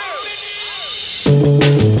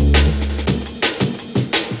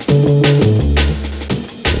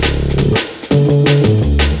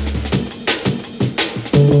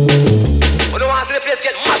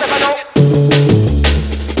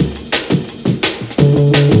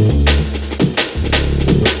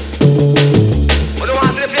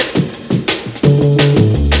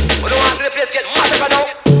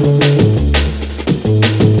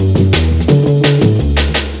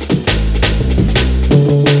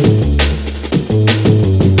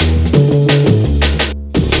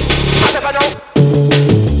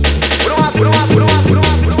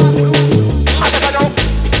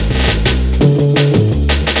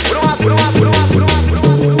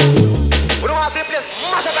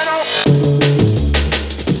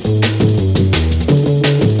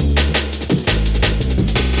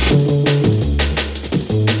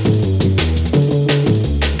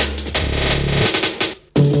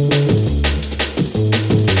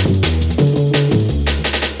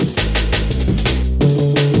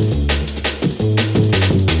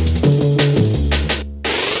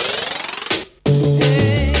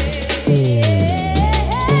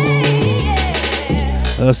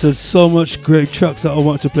 There's so much great tracks that I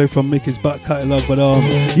want to play from Mickey's back catalogue, but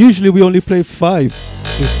usually we only play 5. I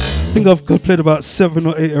think I've played about 7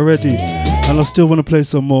 or 8 already, and I still want to play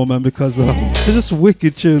some more, man, because they're just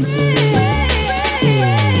wicked tunes.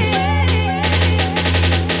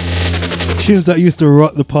 Tunes that used to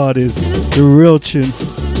rock the parties, the real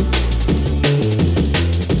tunes.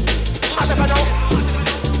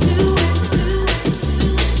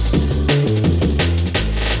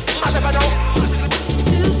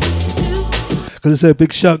 Gonna say a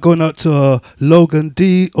big shout going out to Logan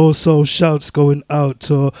D. Also shouts going out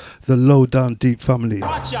to the Low Down Deep family.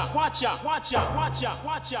 Watch out, watch out, watch out, watch out,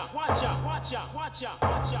 watch out, watch out, watch out, watch out,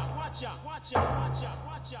 watch out, watch out, watch out, watch out,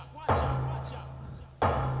 watch out, watch out, watch out.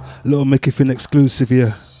 Little Mickey Finn exclusive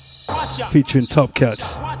here, featuring Top Cat.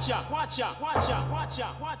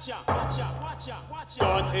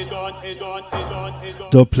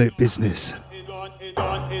 Dub plate business.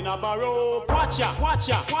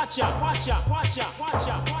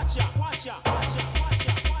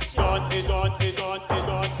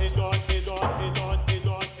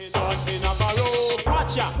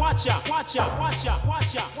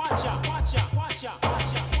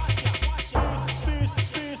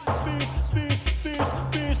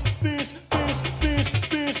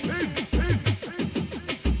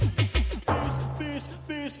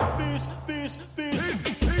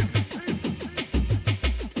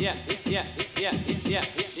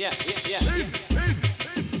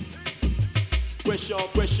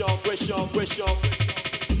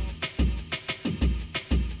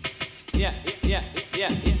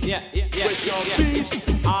 Pressure. Peace.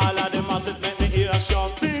 All of them must make me hear show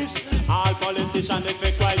peace. All politicians they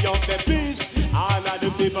fake cry out for peace. All of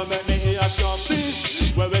the people make me hear show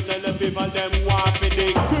peace. Where we tell the people them want to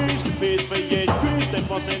decrease. Peace for increase. Them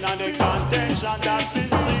fussing on the contention that's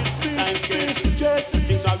disease. Time space, jet,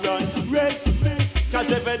 things are run, race, peace.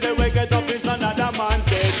 Cause every day we get up is another man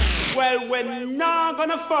dead. Well, we're not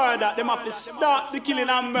gonna further. Them have to stop the killing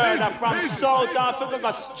and murder from South Africa,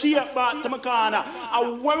 go straight back to my corner.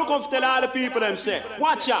 And where we come to tell all the people them say,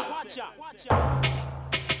 watch out.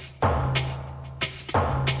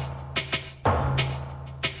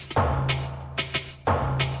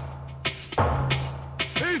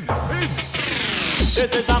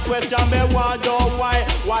 This is a question me wonder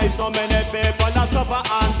why so many people not suffer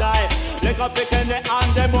and die. Like a pick in the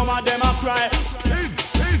hand, them mama them a cry.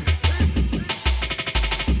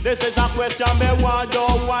 This is a question me wonder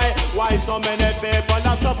why so many people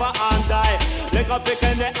not suffer and die. Like a pick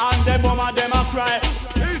in the hand, them mama them a cry.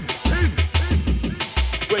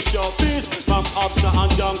 Wish your peace from ups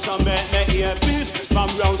and downs and make me hear peace. From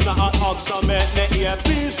rounds and ups and make me hear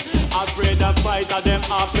peace. Afraid of fight of them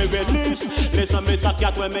off the release. Listen, Mr.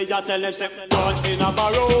 Cat, when me a tell them say, run in a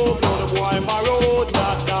barrow, blow the boy in barrow.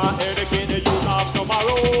 Doctor, educate the youth of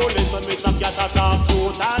tomorrow. Listen, Mr. Cat, I talk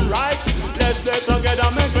truth and right. Let's get together,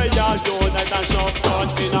 make we all unite and shout. Run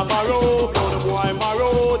in a barrow, blow the boy in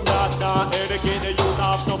barrow. Doctor, educate the youth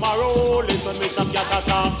of tomorrow. Listen, Mr. Cat, I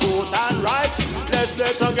talk truth and right. Let's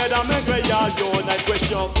get together, make we all unite.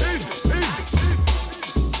 Question.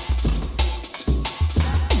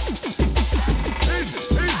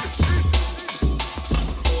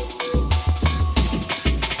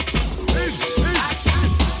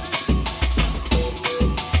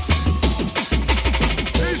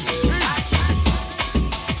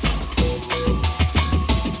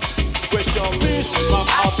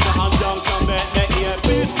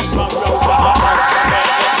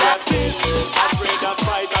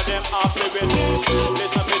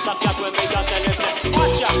 Listen, Mr. Cat, when they got tell them,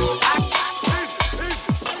 watch out.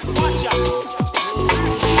 Watch out.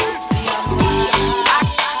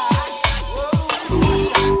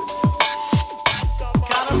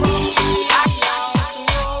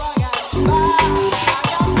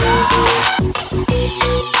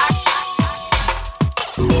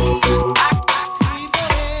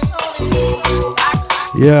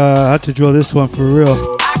 Yeah, I had to draw this one for real.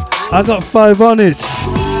 I got 5 on it.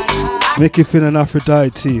 Mickey Finn and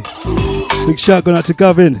Aphrodite. Big shout going out to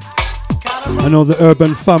Gavin and all the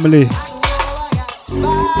urban family.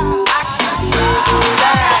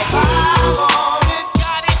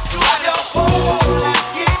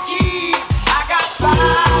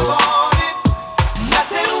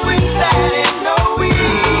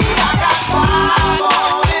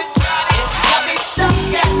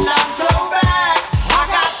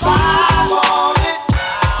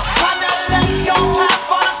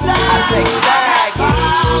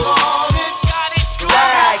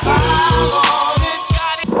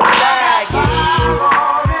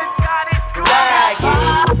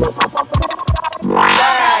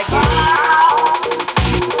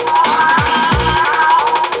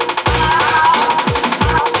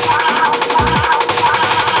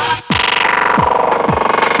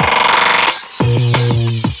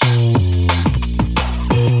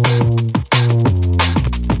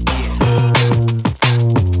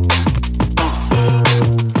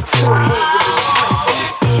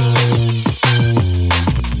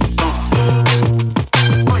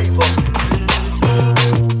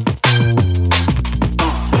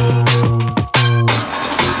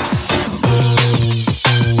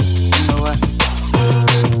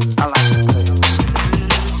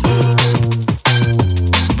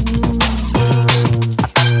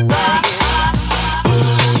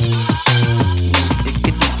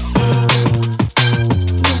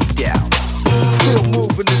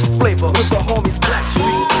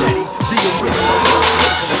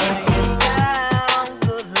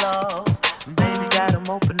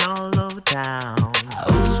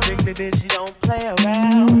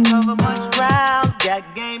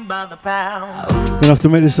 by the pound. Gonna have to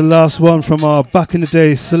make this the last one from our back in the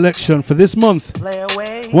day selection for this month. Play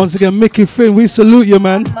away Once again, Mickey Finn, we salute you,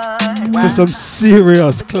 man, for some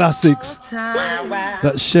serious classics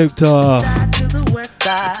that shaped our to the west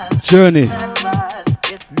side. journey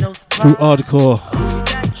It's no through surprise. hardcore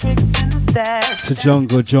Got tricks in the stash. to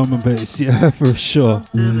jungle, drum and bass. Yeah, for sure.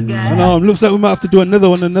 To the gas. And looks like we might have to do another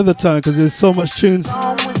one another time because there's so much tunes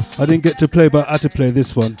I didn't get to play, but I had to play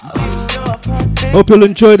this one. Hope you all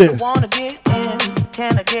enjoyed it. Wanna get in?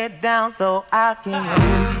 Can I get down so I can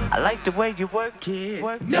win? I like the way you work it.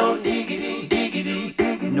 No diggity, diggity,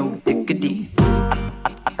 no diggity.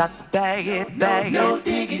 I got to bag it, bag no it. No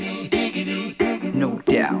diggity, diggity, no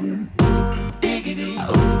doubt. Diggity,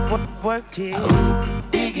 work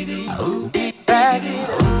it. Diggity, bag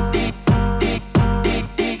it. Diggity.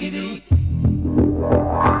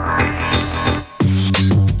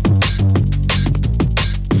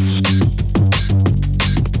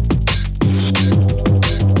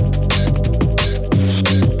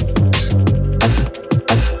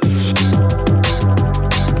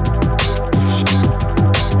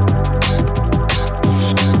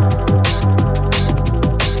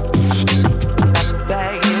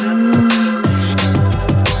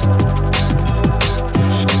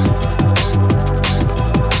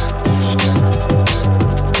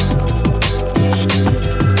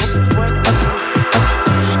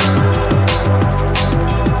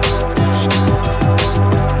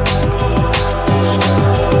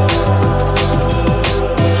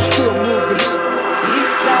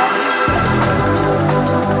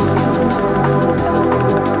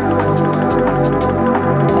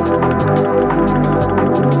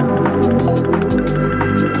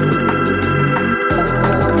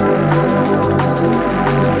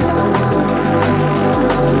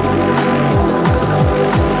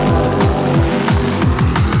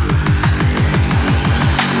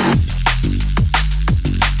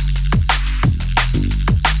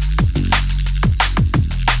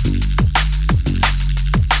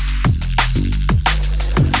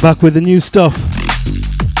 Back with the new stuff.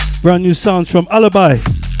 Brand new sounds from Alibi.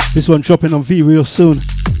 This one dropping on V real soon.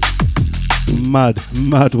 Mad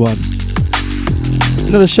one.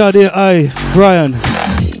 Another shout here, Bryan.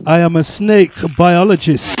 I am a snake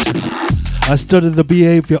biologist. I study the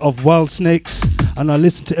behavior of wild snakes and I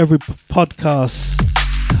listen to every podcast.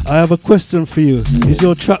 I have a question for you. Is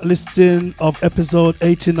your track listing of episode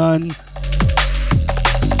 89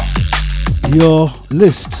 your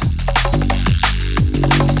list?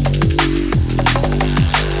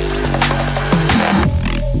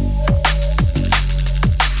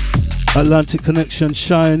 Atlantic Connection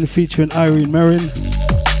Shine featuring Irene Merrin.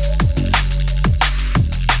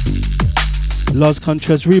 Los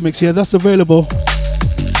Contras remix, yeah, that's available.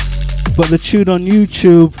 But the tune on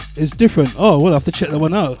YouTube is different. Oh, we'll have to check that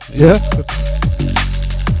one out, yeah?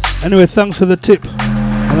 Anyway, thanks for the tip.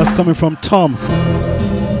 And that's coming from Tom.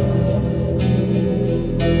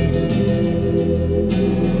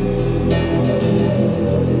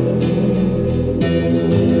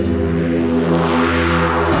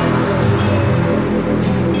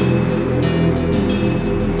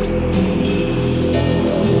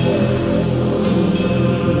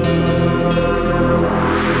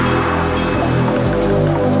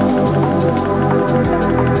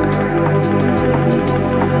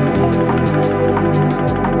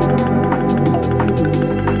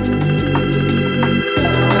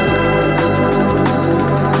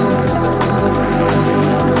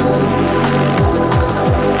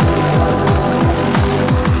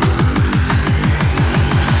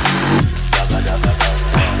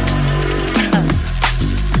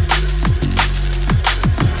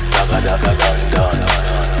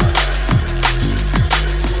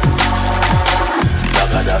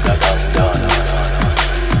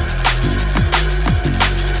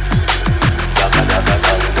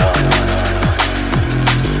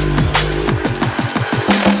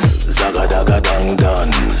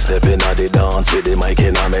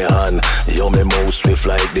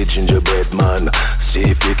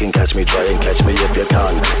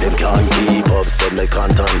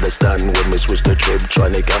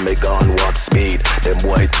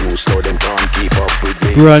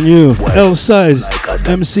 Brand new L-side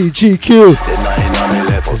MCGQ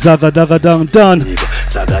Zaga Daga Dang Dan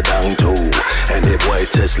Zaga Dang too. And the boy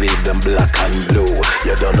just leave them black and blue.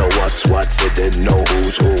 You don't know what's what, so they know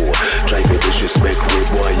who's who. Try to disrespect rude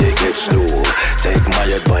boy, you get slow. Take my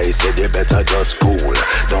advice, say they better just cool.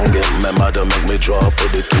 Don't get me mad, don't make me draw for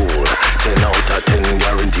the tool. 10 out of 10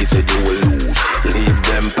 guaranteed say you will lose. Leave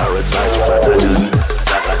them parasites rather than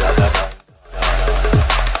Zaga Daga Dang.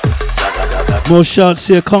 More shouts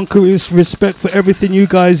here, concrete respect for everything you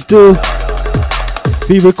guys do.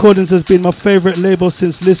 V Recordings has been my favorite label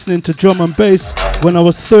since listening to drum and bass when I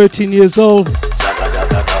was 13 years old.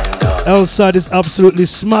 L-Side is absolutely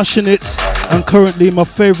smashing it and currently my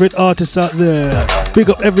favorite artist out there. Big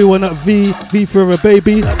up everyone at V Forever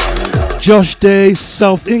Baby. Josh Day,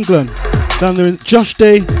 South England. Josh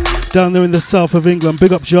Day, down there in the south of England.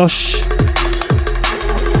 Big up Josh.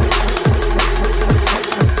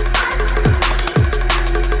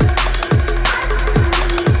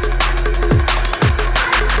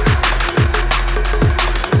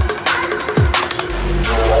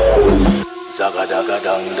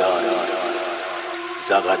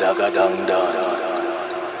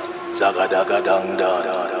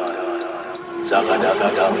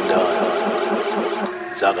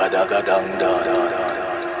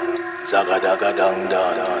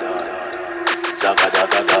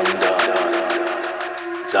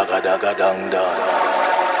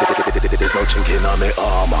 There's no chinking on me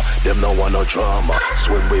armor, them no want no drama.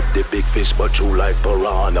 Swim with the big fish but you like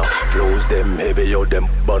piranha. Flows them heavy, yo them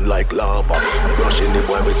burn like lava. Brushing the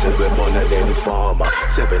boy we said we born and then farmer.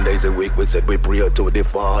 7 days a week we said we pray to the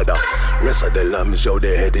Father. Rest of the lambs yo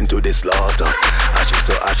they heading to the slaughter. Ashes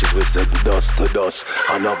to ashes we said dust to dust.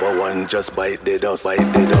 Another one just bite the dust, bite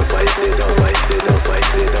the dust, bite the dust, bite the dust,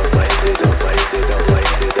 bite the dust, bite the dust, bite the dust, bite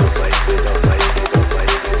the dust, bite the dust, bite the dust.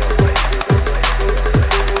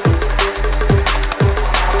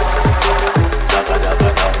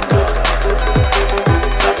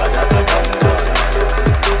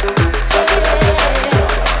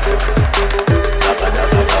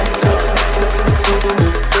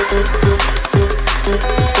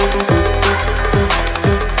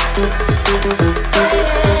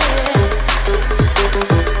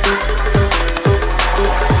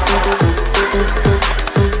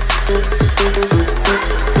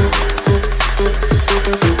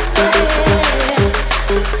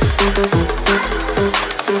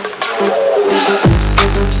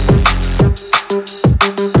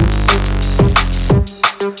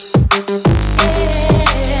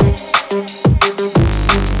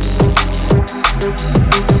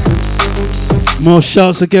 More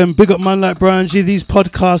shouts again. Big up man like Bryan G. These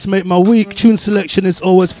podcasts make my week. Tune selection is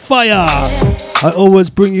always fire. I always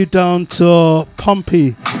bring you down to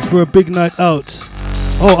Pompey for a big night out.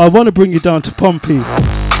 Oh, I want to bring you down to Pompey,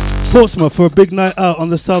 Portsmouth for a big night out on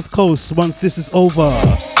the south coast once this is over.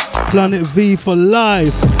 Planet V for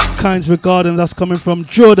life. Kinds regard, and that's coming from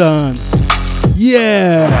Jordan.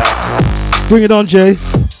 Yeah. Bring it on, Jay.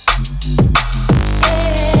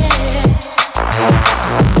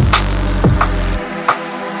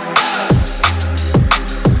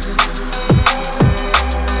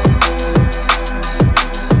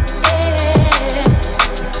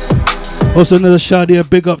 Also another shout here,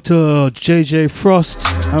 big up to JJ Frost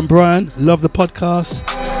and Bryan. Love the podcast.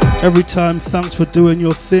 Every time, thanks for doing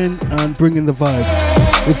your thing and bringing the vibes.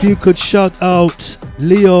 If you could shout out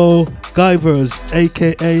Leo Givers,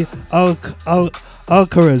 aka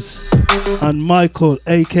Alcaraz, and Michael,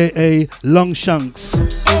 aka Longshanks,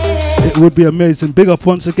 it would be amazing. Big up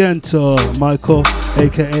once again to Michael,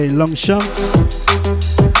 aka Longshanks,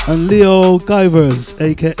 and Leo Givers,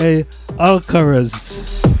 aka Alcaraz.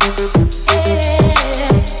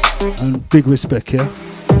 And big respect here.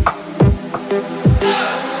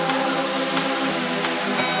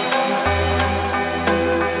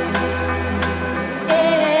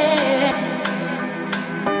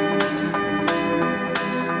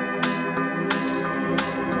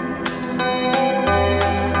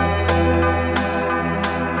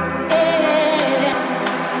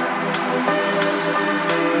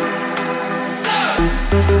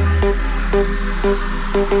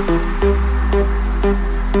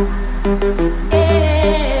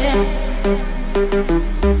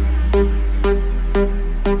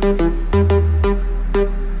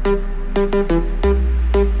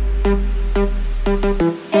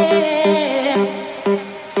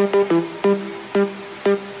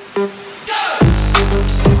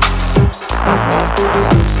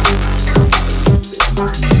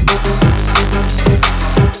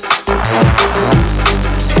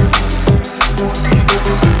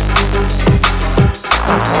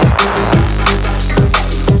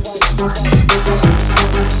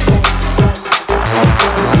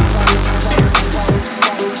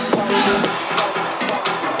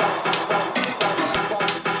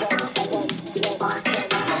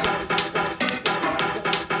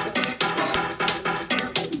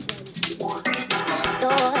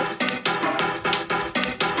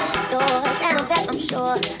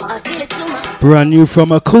 Brand new from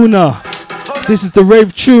Akuna. This is the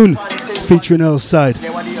rave tune featuring L-Side.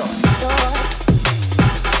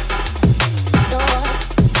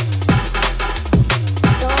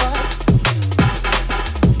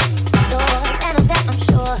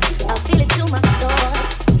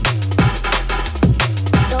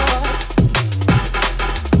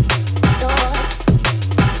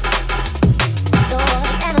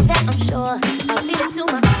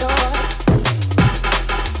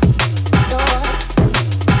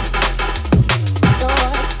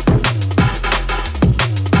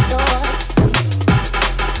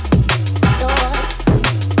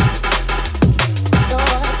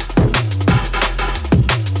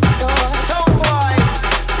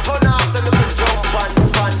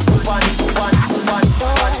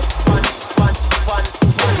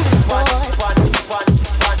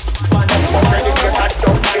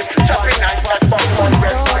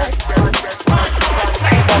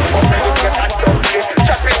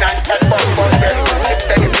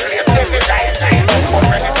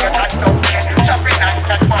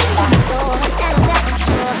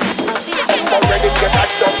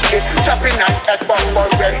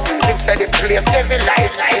 Instead it play heavy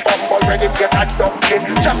life. Bumbo ready get a dumpling.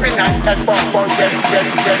 Chopping at that bumbo ready.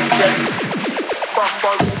 Bumbo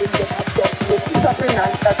ready get a dumpling. Chopping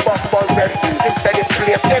at that bumbo ready. Instead it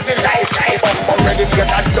play heavy life. Bumbo ready get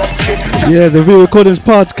a dumpling. Yeah, the Real Recordings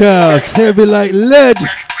Podcast, heavy like lead.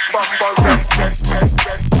 Bumbo ready.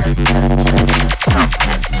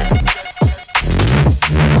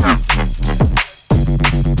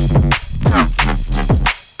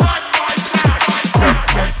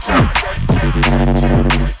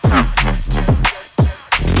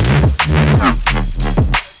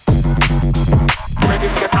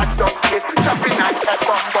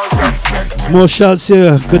 More shouts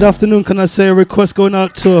here. Good afternoon. Can I say a request going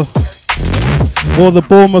out to all the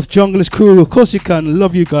Bournemouth Junglers crew? Of course you can.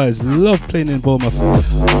 Love you guys. Love playing in Bournemouth.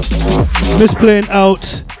 Miss playing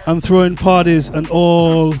out and throwing parties and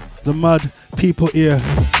all the mad people here.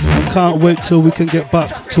 And can't wait till we can get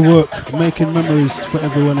back to work, making memories for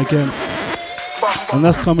everyone again. And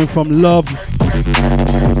that's coming from love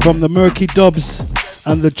from the Murky Dubs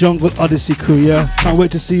and the Jungle Odyssey crew. Yeah, can't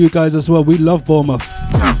wait to see you guys as well. We love Bournemouth.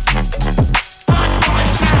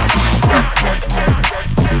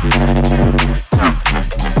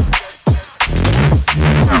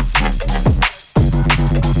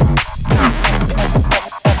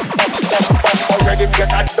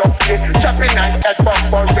 Chopping at that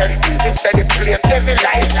bumbo ready. Instead it play heavy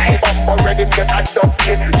life. Bumbo ready get a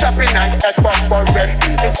dumpling. Chopping at that bumbo ready.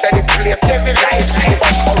 Instead it play heavy life.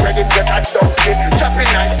 Bumbo ready get a dumpling.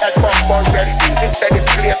 Chopping at that bumbo ready. Instead it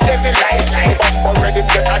play heavy life. Bumbo ready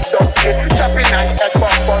get a dumpling. Chopping at that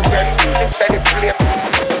bumbo ready. Instead it play bumbo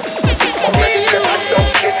ready get a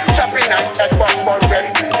dumpling. Chopping at that bumbo ready.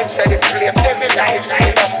 Instead it play heavy life.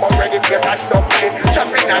 Bumbo ready get a dumpling.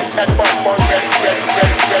 Chopping at that bumbo ready.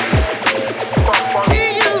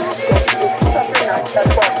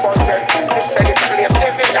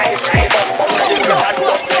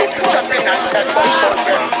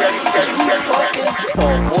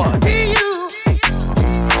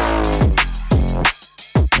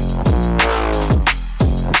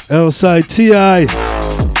 L-Side T.I.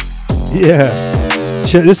 Yeah,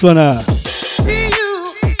 check this one out.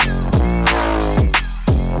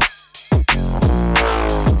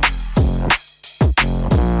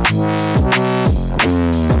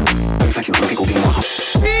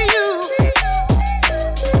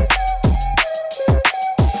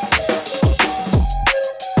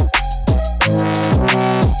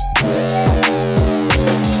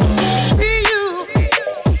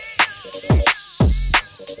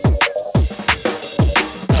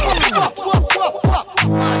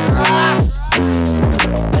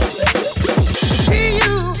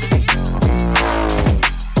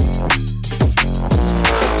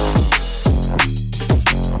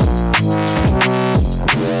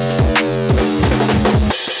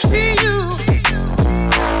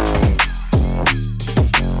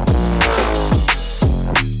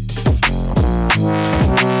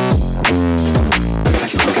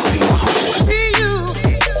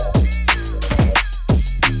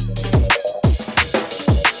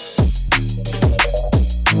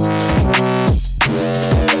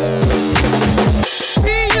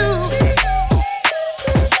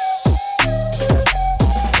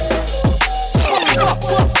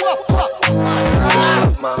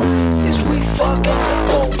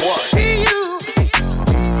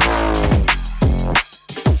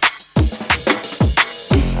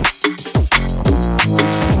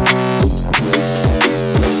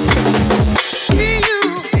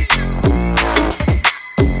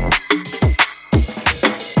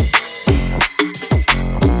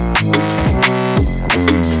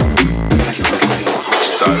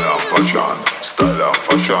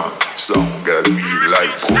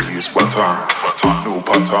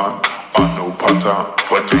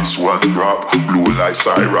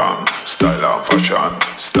 Siren, style and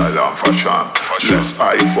fashion, less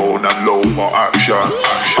iPhone and low more action,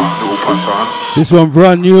 no pattern. This one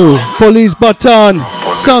brand new, Police Baton,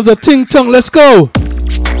 sounds of ting tong, let's go.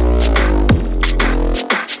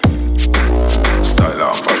 Style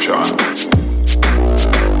and fashion.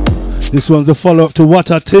 This one's a follow up to What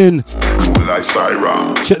a Tin. Blue like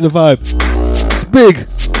Siren. Check the vibe, it's big.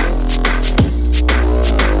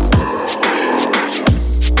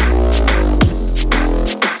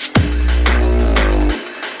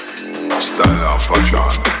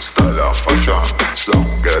 Style and fashion, some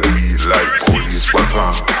get me like police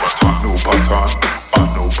baton, no pattern,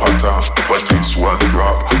 but this one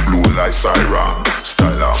drop, blue like siren.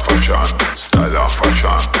 Style and fashion,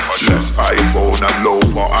 less iPhone and low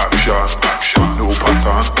more action, no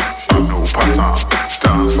pattern,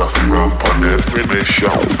 dance off the ramp on every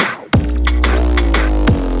mission.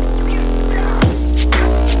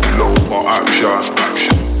 action.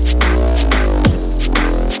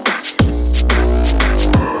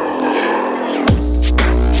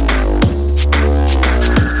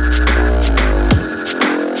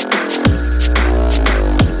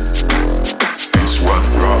 This one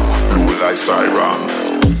drop, blue like siren.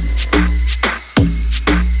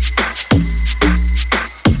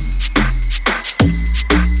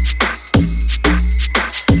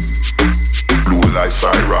 Like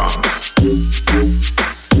siren.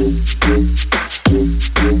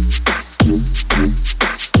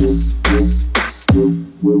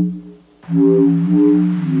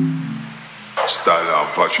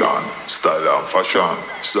 Style and fashion.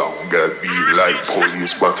 Sound get beat like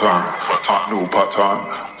police baton.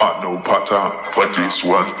 At no pattern. But this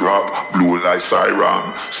one drop, blue like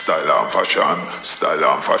siren. Style and fashion.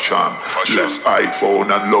 Less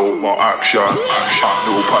iPhone and low more action. At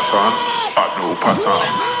no pattern.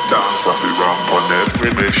 Dance off the ramp on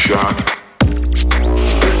every mission.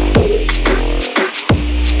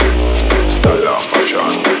 Style and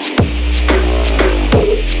fashion.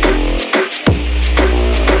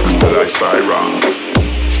 Like siren.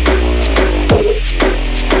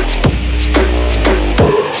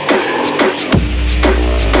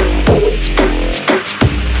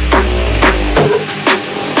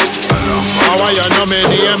 How you know me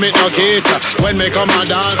name it no cater. When me come and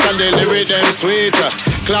dance and the lyric them sweet.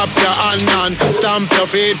 Clap your hand and stamp your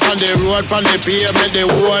feet on the road, on the pavement, the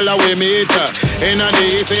whole of we meet. Inna the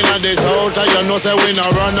east, inna the south, you know say we no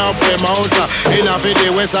run up the mountain. Inna for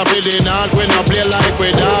the west, for the north, we no play like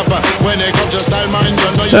we daft. When it comes to style, man, you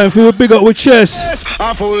know. Time for a big up with chest. Yes,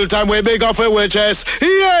 a full time we big up with chest.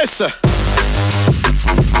 Yes.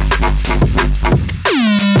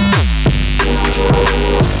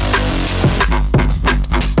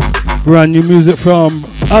 Brand new music from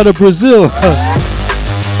out of Brazil.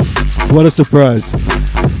 What a surprise.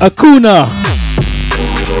 Akuna.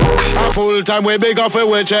 A full time we big up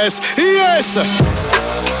with chest. Yes.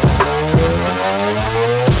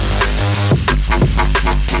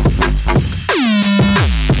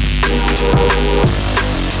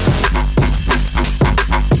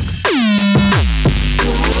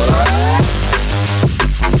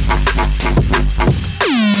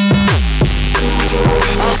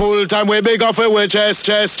 Full time we big off with chest.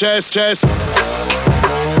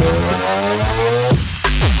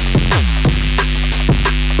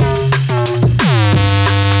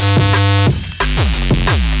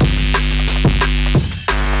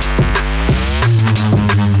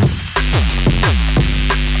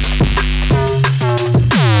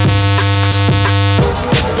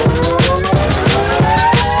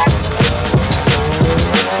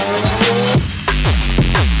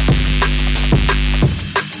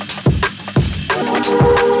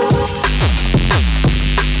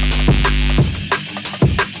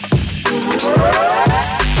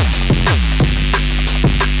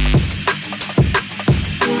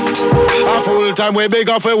 Full time we big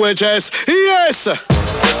off with chest. Yes.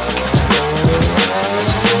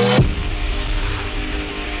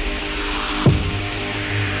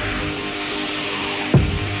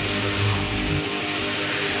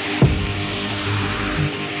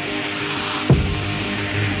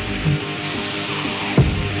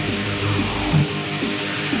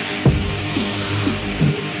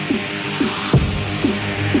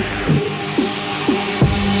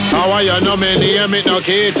 How you know me name it no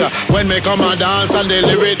cater. When me come and dance and the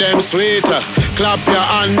lyric them sweet. Clap your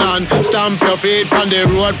hand and stamp your feet on the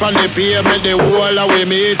road, on the pavement, the whole of we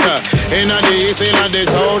meet. Inna the east, inna the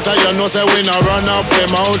south, you know say we no run up the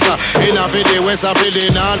mountain. Inna for the west, for the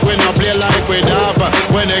north, we no play like we daft.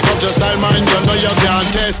 When it comes to style, man, you know you can't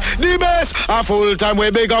test the best. A full time we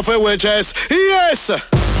big off with chest. Yes.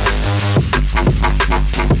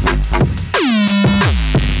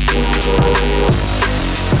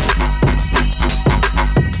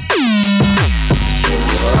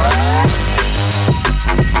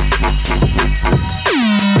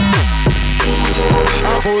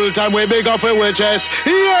 Full time we big off with chest.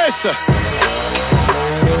 Yes.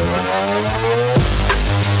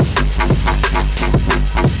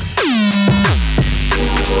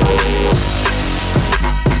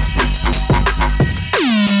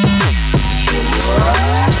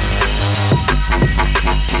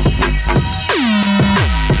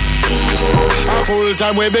 Full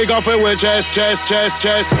time we big off with chest.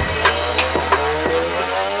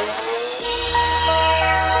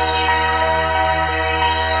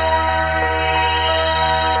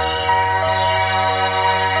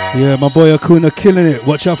 Yeah, my boy Akuna killing it.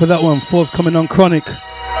 Watch out for that one. Forthcoming on Chronic.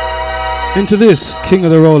 Into this, King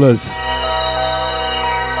of the Rollers.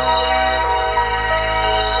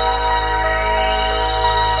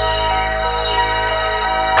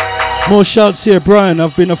 More shouts here, Bryan.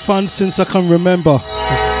 I've been a fan since I can remember.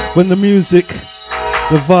 When the music,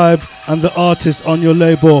 the vibe, and the artists on your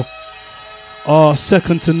label are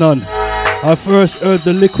second to none. I first heard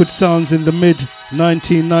the Liquid sounds in the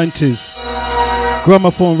mid-1990s.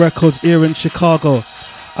 Gramophone Records here in Chicago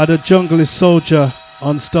had a junglist soldier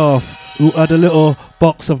on staff who had a little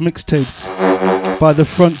box of mixtapes by the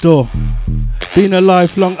front door. Being a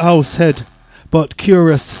lifelong house head, but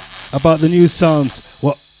curious about the new sounds,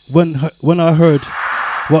 when I heard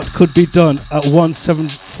what could be done at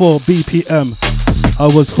 174 BPM, I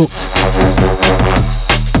was hooked.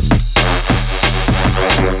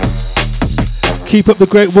 Keep up the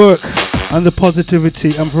great work, and the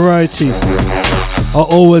positivity and variety are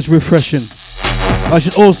always refreshing. I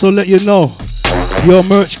should also let you know, your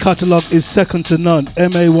merch catalogue is second to none.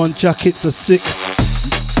 MA1 jackets are sick,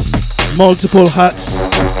 multiple hats,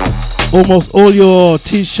 almost all your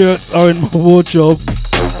t-shirts are in my wardrobe,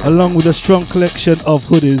 along with a strong collection of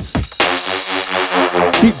hoodies.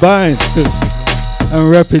 Keep buying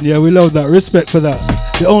and repping, yeah, we love that, respect for that.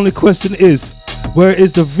 The only question is, where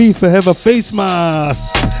is the V for Heather face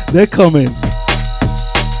mask? They're coming.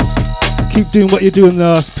 Keep doing what you're doing.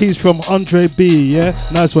 Peace from Andre B, yeah?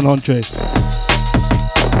 Nice one, Andre.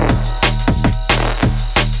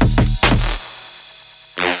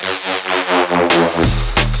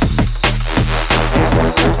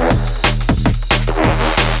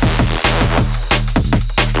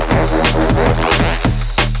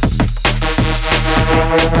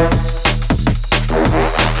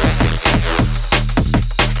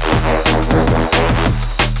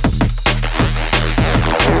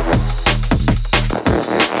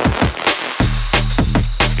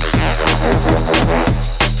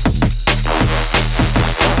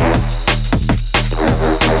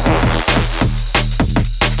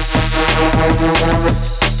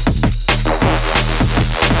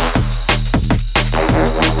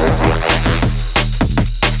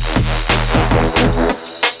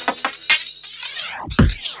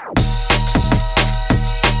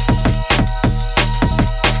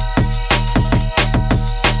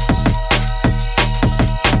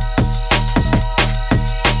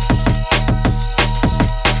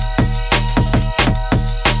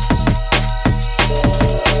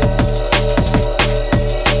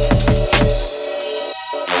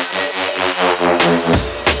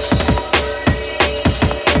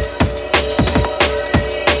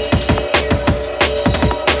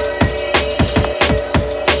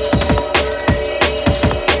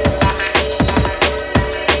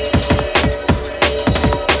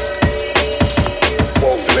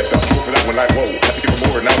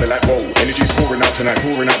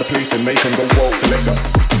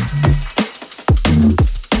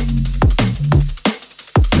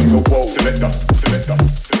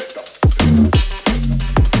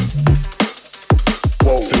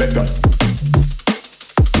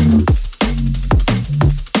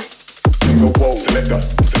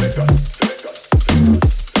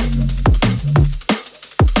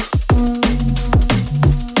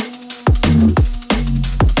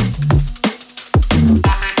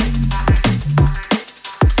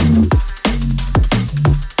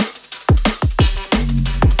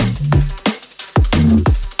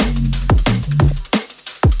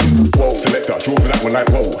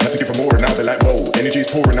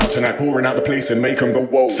 And make them go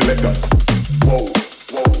whoa, selector. Whoa,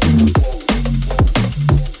 whoa, whoa.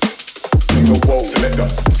 Go whoa, selector,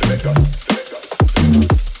 selector, selector.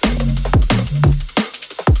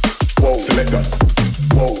 Whoa, selector.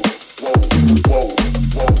 Whoa, whoa, whoa,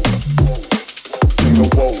 whoa, whoa. Go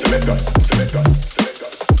whoa, selector, selector, selector.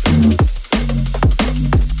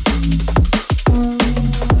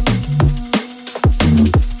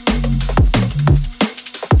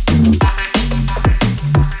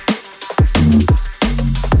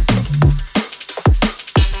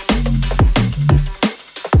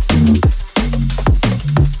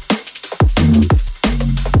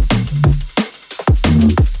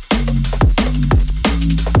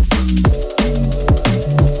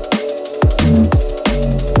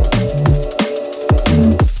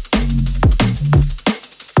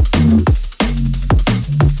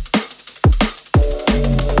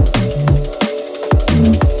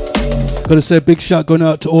 Gotta say a big shout going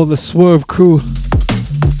out to all the Swerve crew.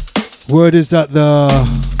 Word is that the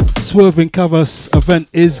Swerve in Cavas event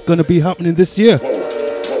is gonna be happening this year.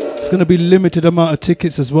 It's gonna be limited amount of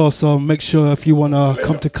tickets as well, so make sure if you wanna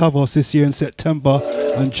come to Cavas this year in September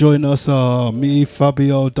and join us, me,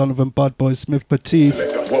 Fabio, Donovan Bad Boy, Smith Petit,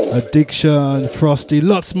 Addiction, Frosty,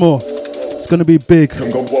 lots more. It's going to be big,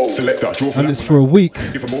 Selector, draw and it's for a week.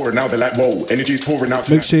 Give them more now they're like, whoa, energy's pouring out.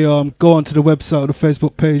 Make sure you go onto the website or the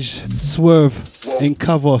Facebook page, Swerve in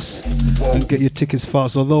Cavos, and get your tickets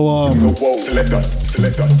fast. Although Selector.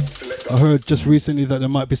 I heard just recently that there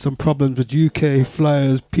might be some problems with UK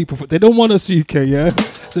flyers. People, they don't want us UK, yeah?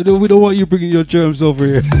 We don't want you bringing your germs over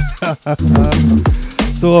here.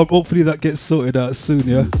 So hopefully that gets sorted out soon,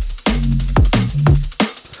 yeah?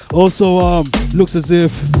 Also, looks as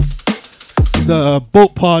if the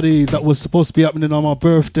boat party that was supposed to be happening on my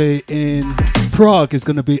birthday in Prague is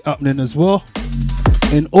going to be happening as well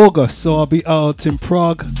in August. So I'll be out in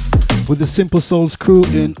Prague with the Simple Souls crew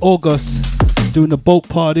in August doing a boat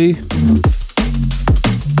party.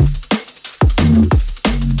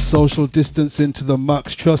 Social distancing to the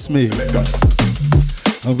max, trust me.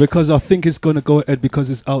 And because I think it's going to go ahead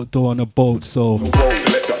because it's outdoor on a boat, so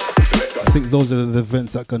I think those are the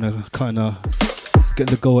events that are going to kind of get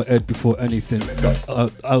the go ahead before anything,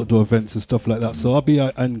 outdoor events and stuff like that. So I'll be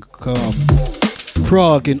in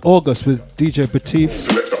Prague in August with DJ Petit.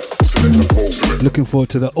 Looking forward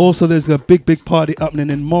to that. Also, there's a big party happening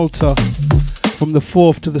in Malta from the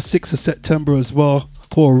 4th to the 6th of September as well,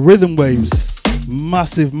 called Rhythm Waves.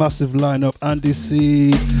 Massive lineup. Andy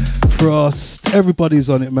C, Frost, everybody's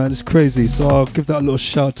on it, man. It's crazy. So I'll give that a little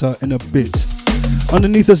shout out in a bit.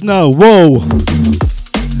 Underneath us now, whoa,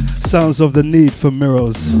 sounds of the need for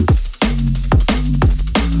mirrors.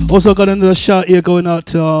 Also got another shout here going out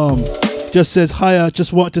to just says hi. I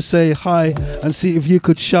just want to say hi and see if you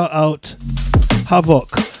could shout out Havoc,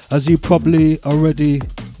 as you probably already.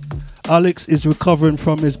 Alex is recovering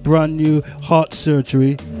from his brand new heart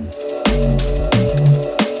surgery.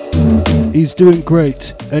 He's doing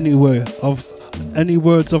great. Anyway, any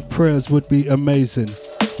words of prayers would be amazing.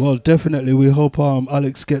 Well, definitely we hope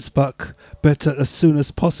Alex gets back better as soon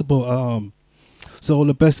as possible. So all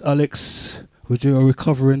the best, Alex, with your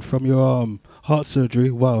recovering from your heart surgery.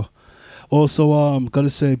 Wow. Also gotta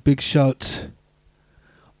say big shout,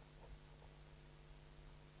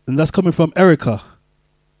 and that's coming from Erica.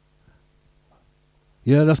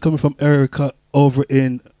 Yeah, that's coming from Erica over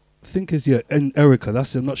in, I think it's, in Erica.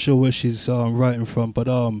 That's it. I'm not sure where she's writing from, but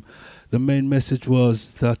the main message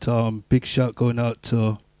was that big shout going out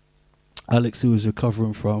to Alex, who is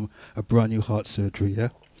recovering from a brand new heart surgery. Yeah.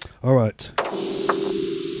 All right.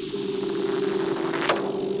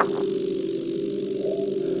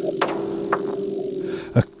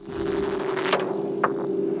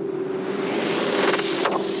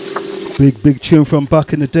 Big tune from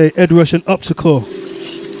back in the day. Ed Rush and Optical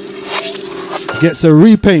gets a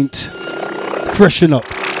repaint, freshen up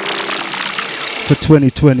for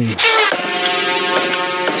 2020.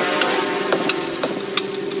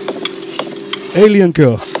 Alien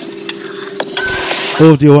Girl,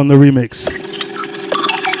 audio on the remix.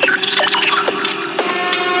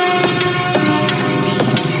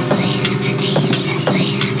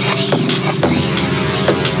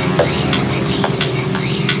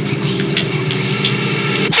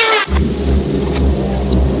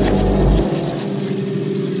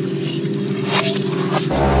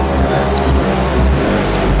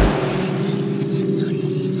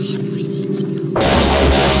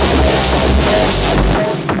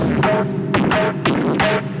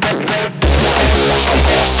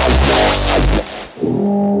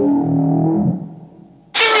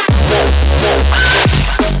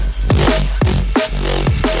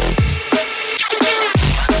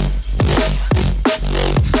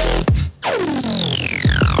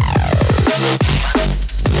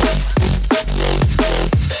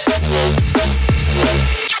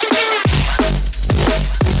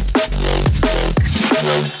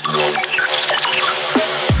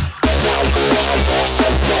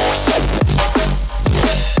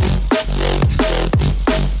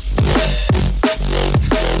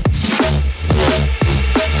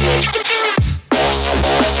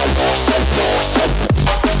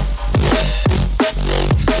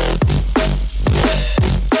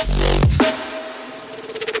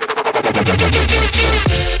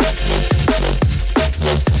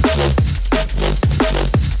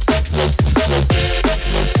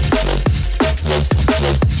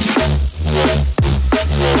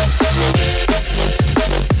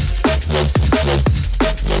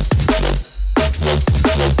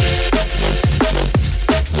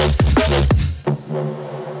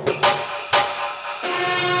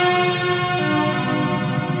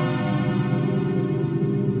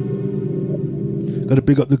 Gotta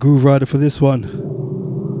big up the Groove Rider for this one.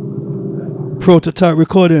 Prototype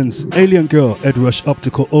Recordings, Alien Girl, Ed Rush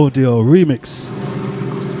Optical Audio Remix.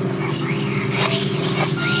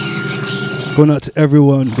 Going out to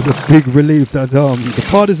everyone with a big relief that the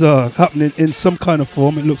parties are happening in some kind of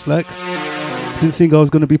form, it looks like. Didn't think I was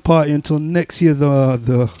going to be partying until next year,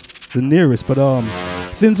 the nearest, but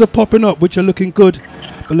things are popping up which are looking good,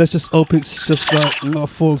 but let's just hope it's just like not a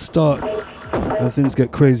full start and things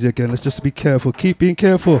get crazy again. Let's just be careful, keep being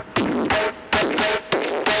careful.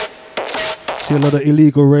 See a lot of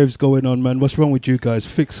illegal raves going on, man. What's wrong with you guys?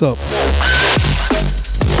 Fix up.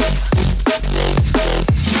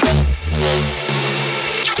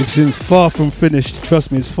 It's far from finished,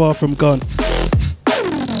 trust me, it's far from gone.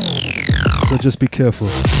 So just be careful.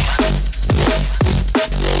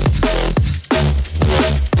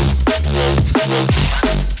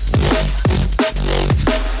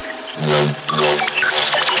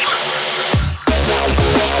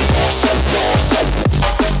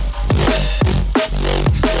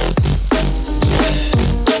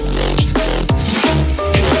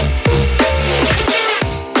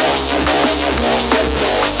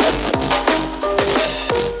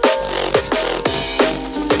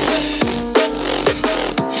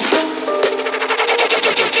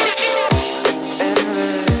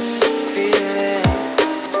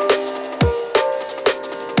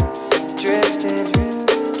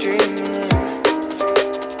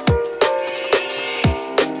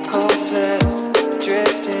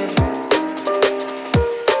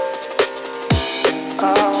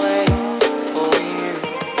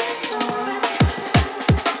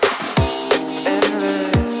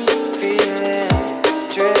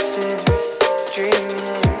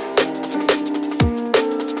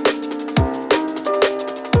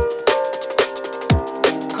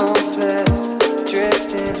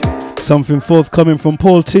 Something forthcoming from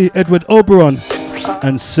Paul T, Edward Oberon,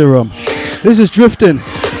 and Serum. This is Drifting.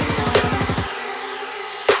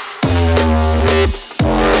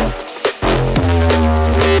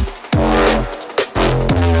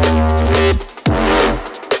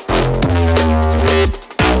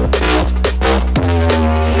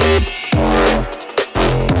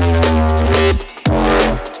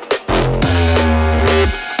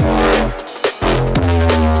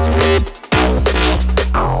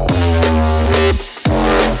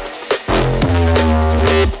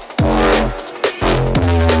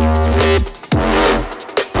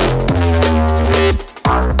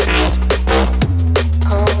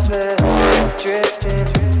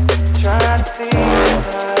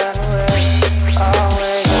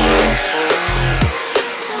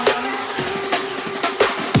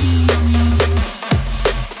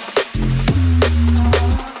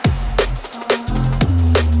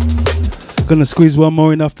 Gonna squeeze one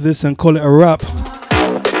more in after this and call it a wrap.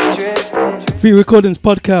 Free Recordings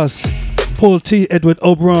Podcast, Paul T, Edward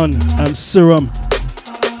Oberon, and Serum.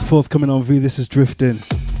 Forthcoming on V, this is Drifting.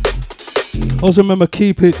 Also remember,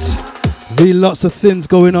 keep it V, lots of things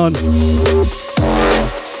going on.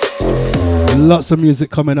 Lots of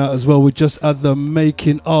music coming out as well. We just had the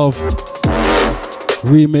making of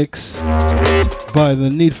remix by The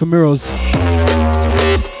Need for Mirrors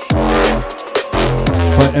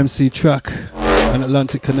by MC Track and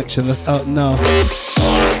Atlantic Connection. That's out now.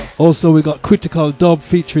 Also we got Critical Dub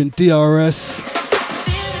featuring DRS,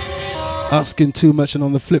 Asking Too Much, and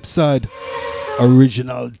on the flip side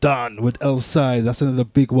Original Done with El Sai. That's another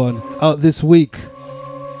big one out this week.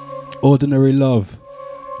 Ordinary Love,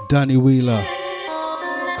 Danny Wheeler,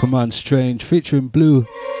 Command Strange featuring Blue.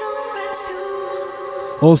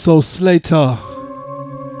 Also Slater,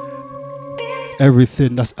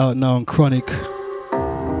 Everything. That's out now on Chronic.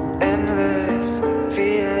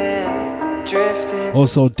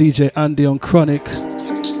 Also DJ Andy on Chronic.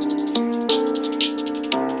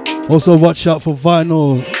 Also watch out for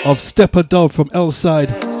vinyl of Stepper Dub from L Side.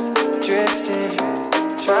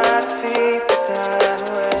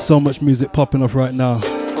 So much music popping off right now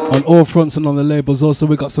on all fronts and on the labels. Also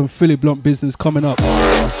we got some Philly Blunt business coming up.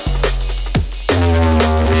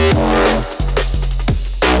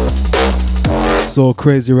 It's all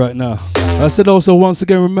crazy right now. I said also once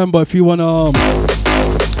again, remember, if you want to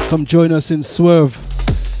come join us in Swerve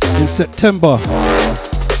in September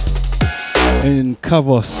in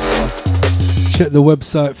Cavos. Check the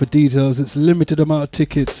website for details. It's limited amount of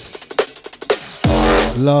tickets.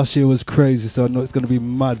 Last year was crazy, so I know it's going to be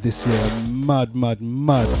mad this year. Mad.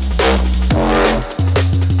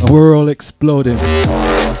 And we're all exploding.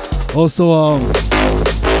 Also,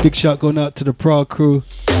 big shout going out to the Prague crew.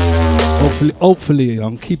 Hopefully,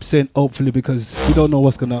 I keep saying hopefully because we don't know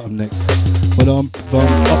what's going to happen next. But I'm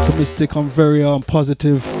optimistic, I'm very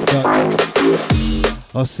positive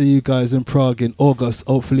that I'll see you guys in Prague in August,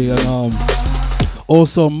 hopefully. And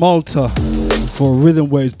also Malta for Rhythm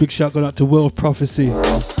Waves. Big shout going out to World Prophecy.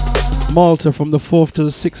 Malta from the 4th to the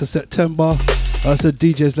 6th of September. I said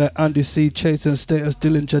DJs like Andy C, Chase and Status,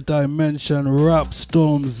 Dillinger Dimension, Rap,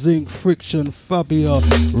 Storm, Zinc, Friction, Fabio,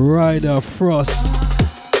 Ryder, Frost,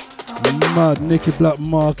 Mad, Nicky Black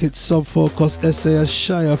Market, Subfocus, SAS,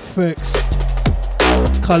 Shy Effects,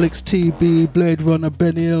 Calix TB, Blade Runner,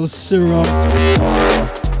 Benny L, Serum,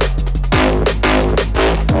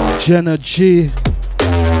 Jenna G,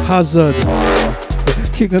 Hazard,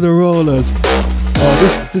 King of the Rollers.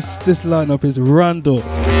 Oh, this lineup is Randall,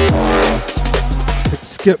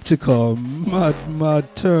 Skeptical, Mad,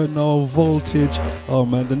 Turno, Voltage. Oh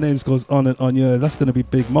man, the names goes on and on. Yeah, that's gonna be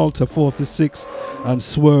big. Malta 4th to 6th, and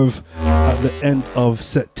Swerve at the end of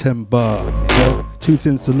September. Yeah? 2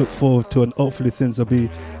 things to look forward to, and hopefully things will be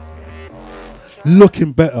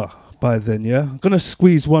looking better by then. Yeah, I'm gonna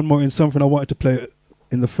squeeze one more in, something I wanted to play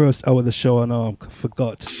in the first hour of the show and I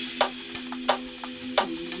forgot.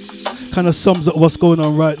 Kind of sums up what's going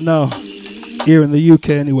on right now here in the UK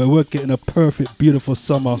anyway. We're getting a perfect, beautiful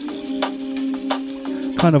summer.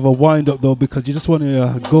 Kind of a wind up though, because you just want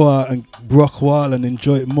to go out and rock wild and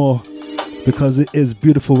enjoy it more, because it is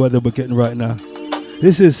beautiful weather we're getting right now.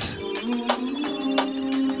 This is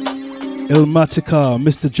Ilmatica,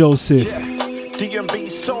 Mr. Joseph. Yeah. DMB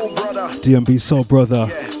Soul Brother. DMB Soul Brother.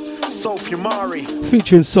 Yeah. Sophie Mari.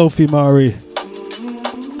 Featuring Sophie Mari.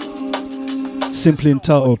 Simply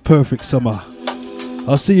entitled Perfect Summer.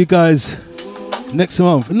 I'll see you guys next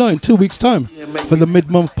month. No, in 2 weeks' time for the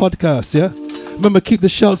mid-month podcast, yeah? Remember, keep the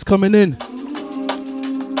shouts coming in.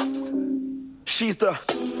 She's the...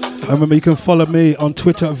 And remember, you can follow me on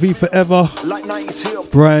Twitter at V4Ever. Like 90s Hill.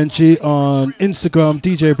 Bryan G on Instagram,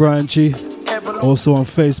 DJ Bryan G. Also on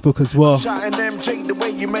Facebook as well. MJ, the way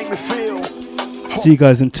you make me feel. See you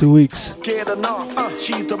guys in 2 weeks. Get enough.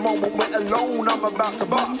 She's the moment we're alone. I'm about to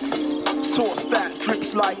bust. Sauce that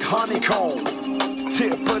drips like honeycomb.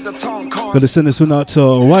 Tip of the tongue. Gotta send this one out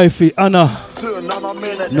to wifey Anna.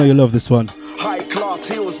 Know you love this one. High class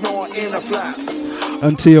heels, no inner flats.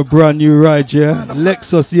 Until your brand new ride, yeah?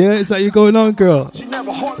 Lexus, yeah? Is that you going on, girl?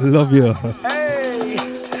 Love you. Hey.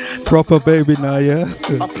 Proper baby now, yeah?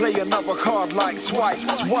 I play another card like swipe.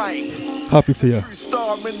 Happy for you.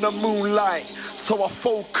 Star in the moonlight, so I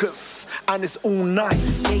focus, and it's all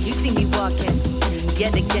nice. Yeah, you see me walking,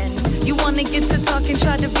 yet again. You wanna get to talking,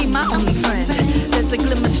 try to be my only friend. There's a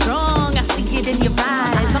glimmer strong, I see it in your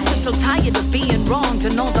eyes. I'm just so tired of being wrong, to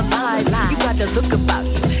know the lies. You got the look about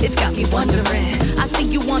you, it's got me wondering. I see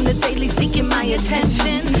you on the daily seeking my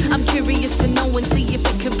attention. I'm curious to know and see if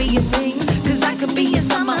it could be a thing. Cause I could be in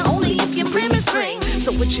summer only if you bring me spring.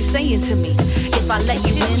 So what you saying to me, if I let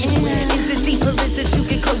you in? Is it deeper, is it to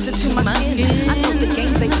get closer to my skin? I know the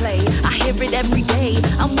games they play, I hear it every day.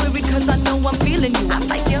 I'm worried cause I know I'm feeling you, I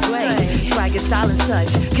like your sway. Swagger, style and such,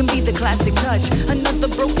 can be the classic touch. Another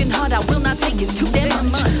broken heart, I will not take, it's too damn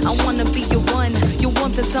much. I wanna be your one, your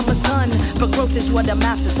warmth in summer sun. But growth is what I'm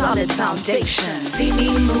after, solid foundation. See me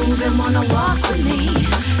moving, wanna walk with me.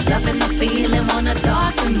 Loving the feeling, wanna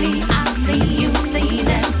talk to me. I see you, see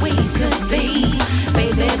that we could be.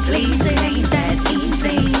 Baby, please, it ain't that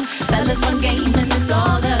easy. Fellas, one game and it's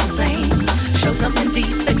all the same. Show something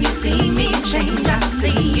deep and you see me change. I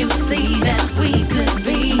see you, see that we could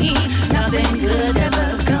be. Nothing good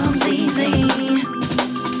ever comes easy.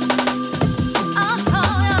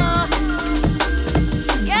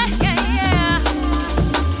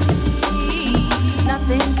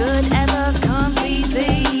 Nothing good ever comes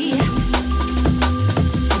easy.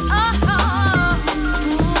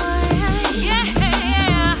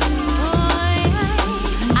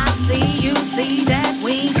 I see you, see that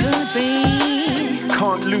we could be.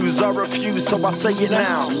 Can't lose, I refuse, so I say it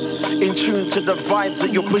now. In tune to the vibes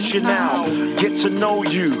that you're pushing now. Get to know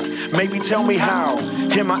you, maybe tell me how.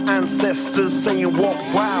 Hear my ancestors saying what,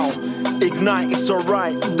 wow. Ignite, it's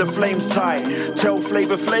alright, the flame's tight. Tell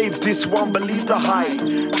Flavor Flav, this one believe the hype.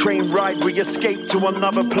 Train ride, we escape to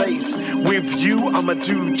another place. With you, I'ma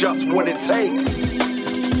do just what it takes.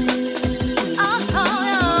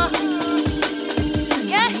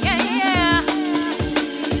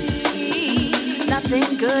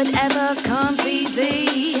 Nothing good ever comes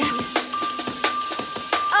easy.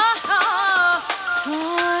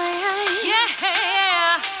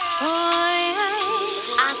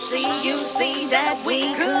 I see you, see that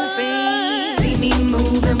we could be. See me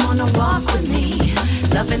moving, wanna walk with me.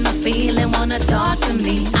 Loving the feeling, wanna talk to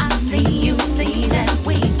me. I see you, see that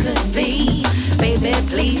we could be. Baby,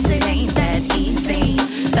 please, it ain't that easy.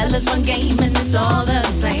 Fellas, one game and it's all the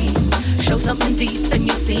same. Show something deep and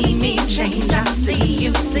you see me change. I see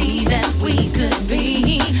you, see that we could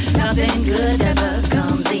be. Nothing good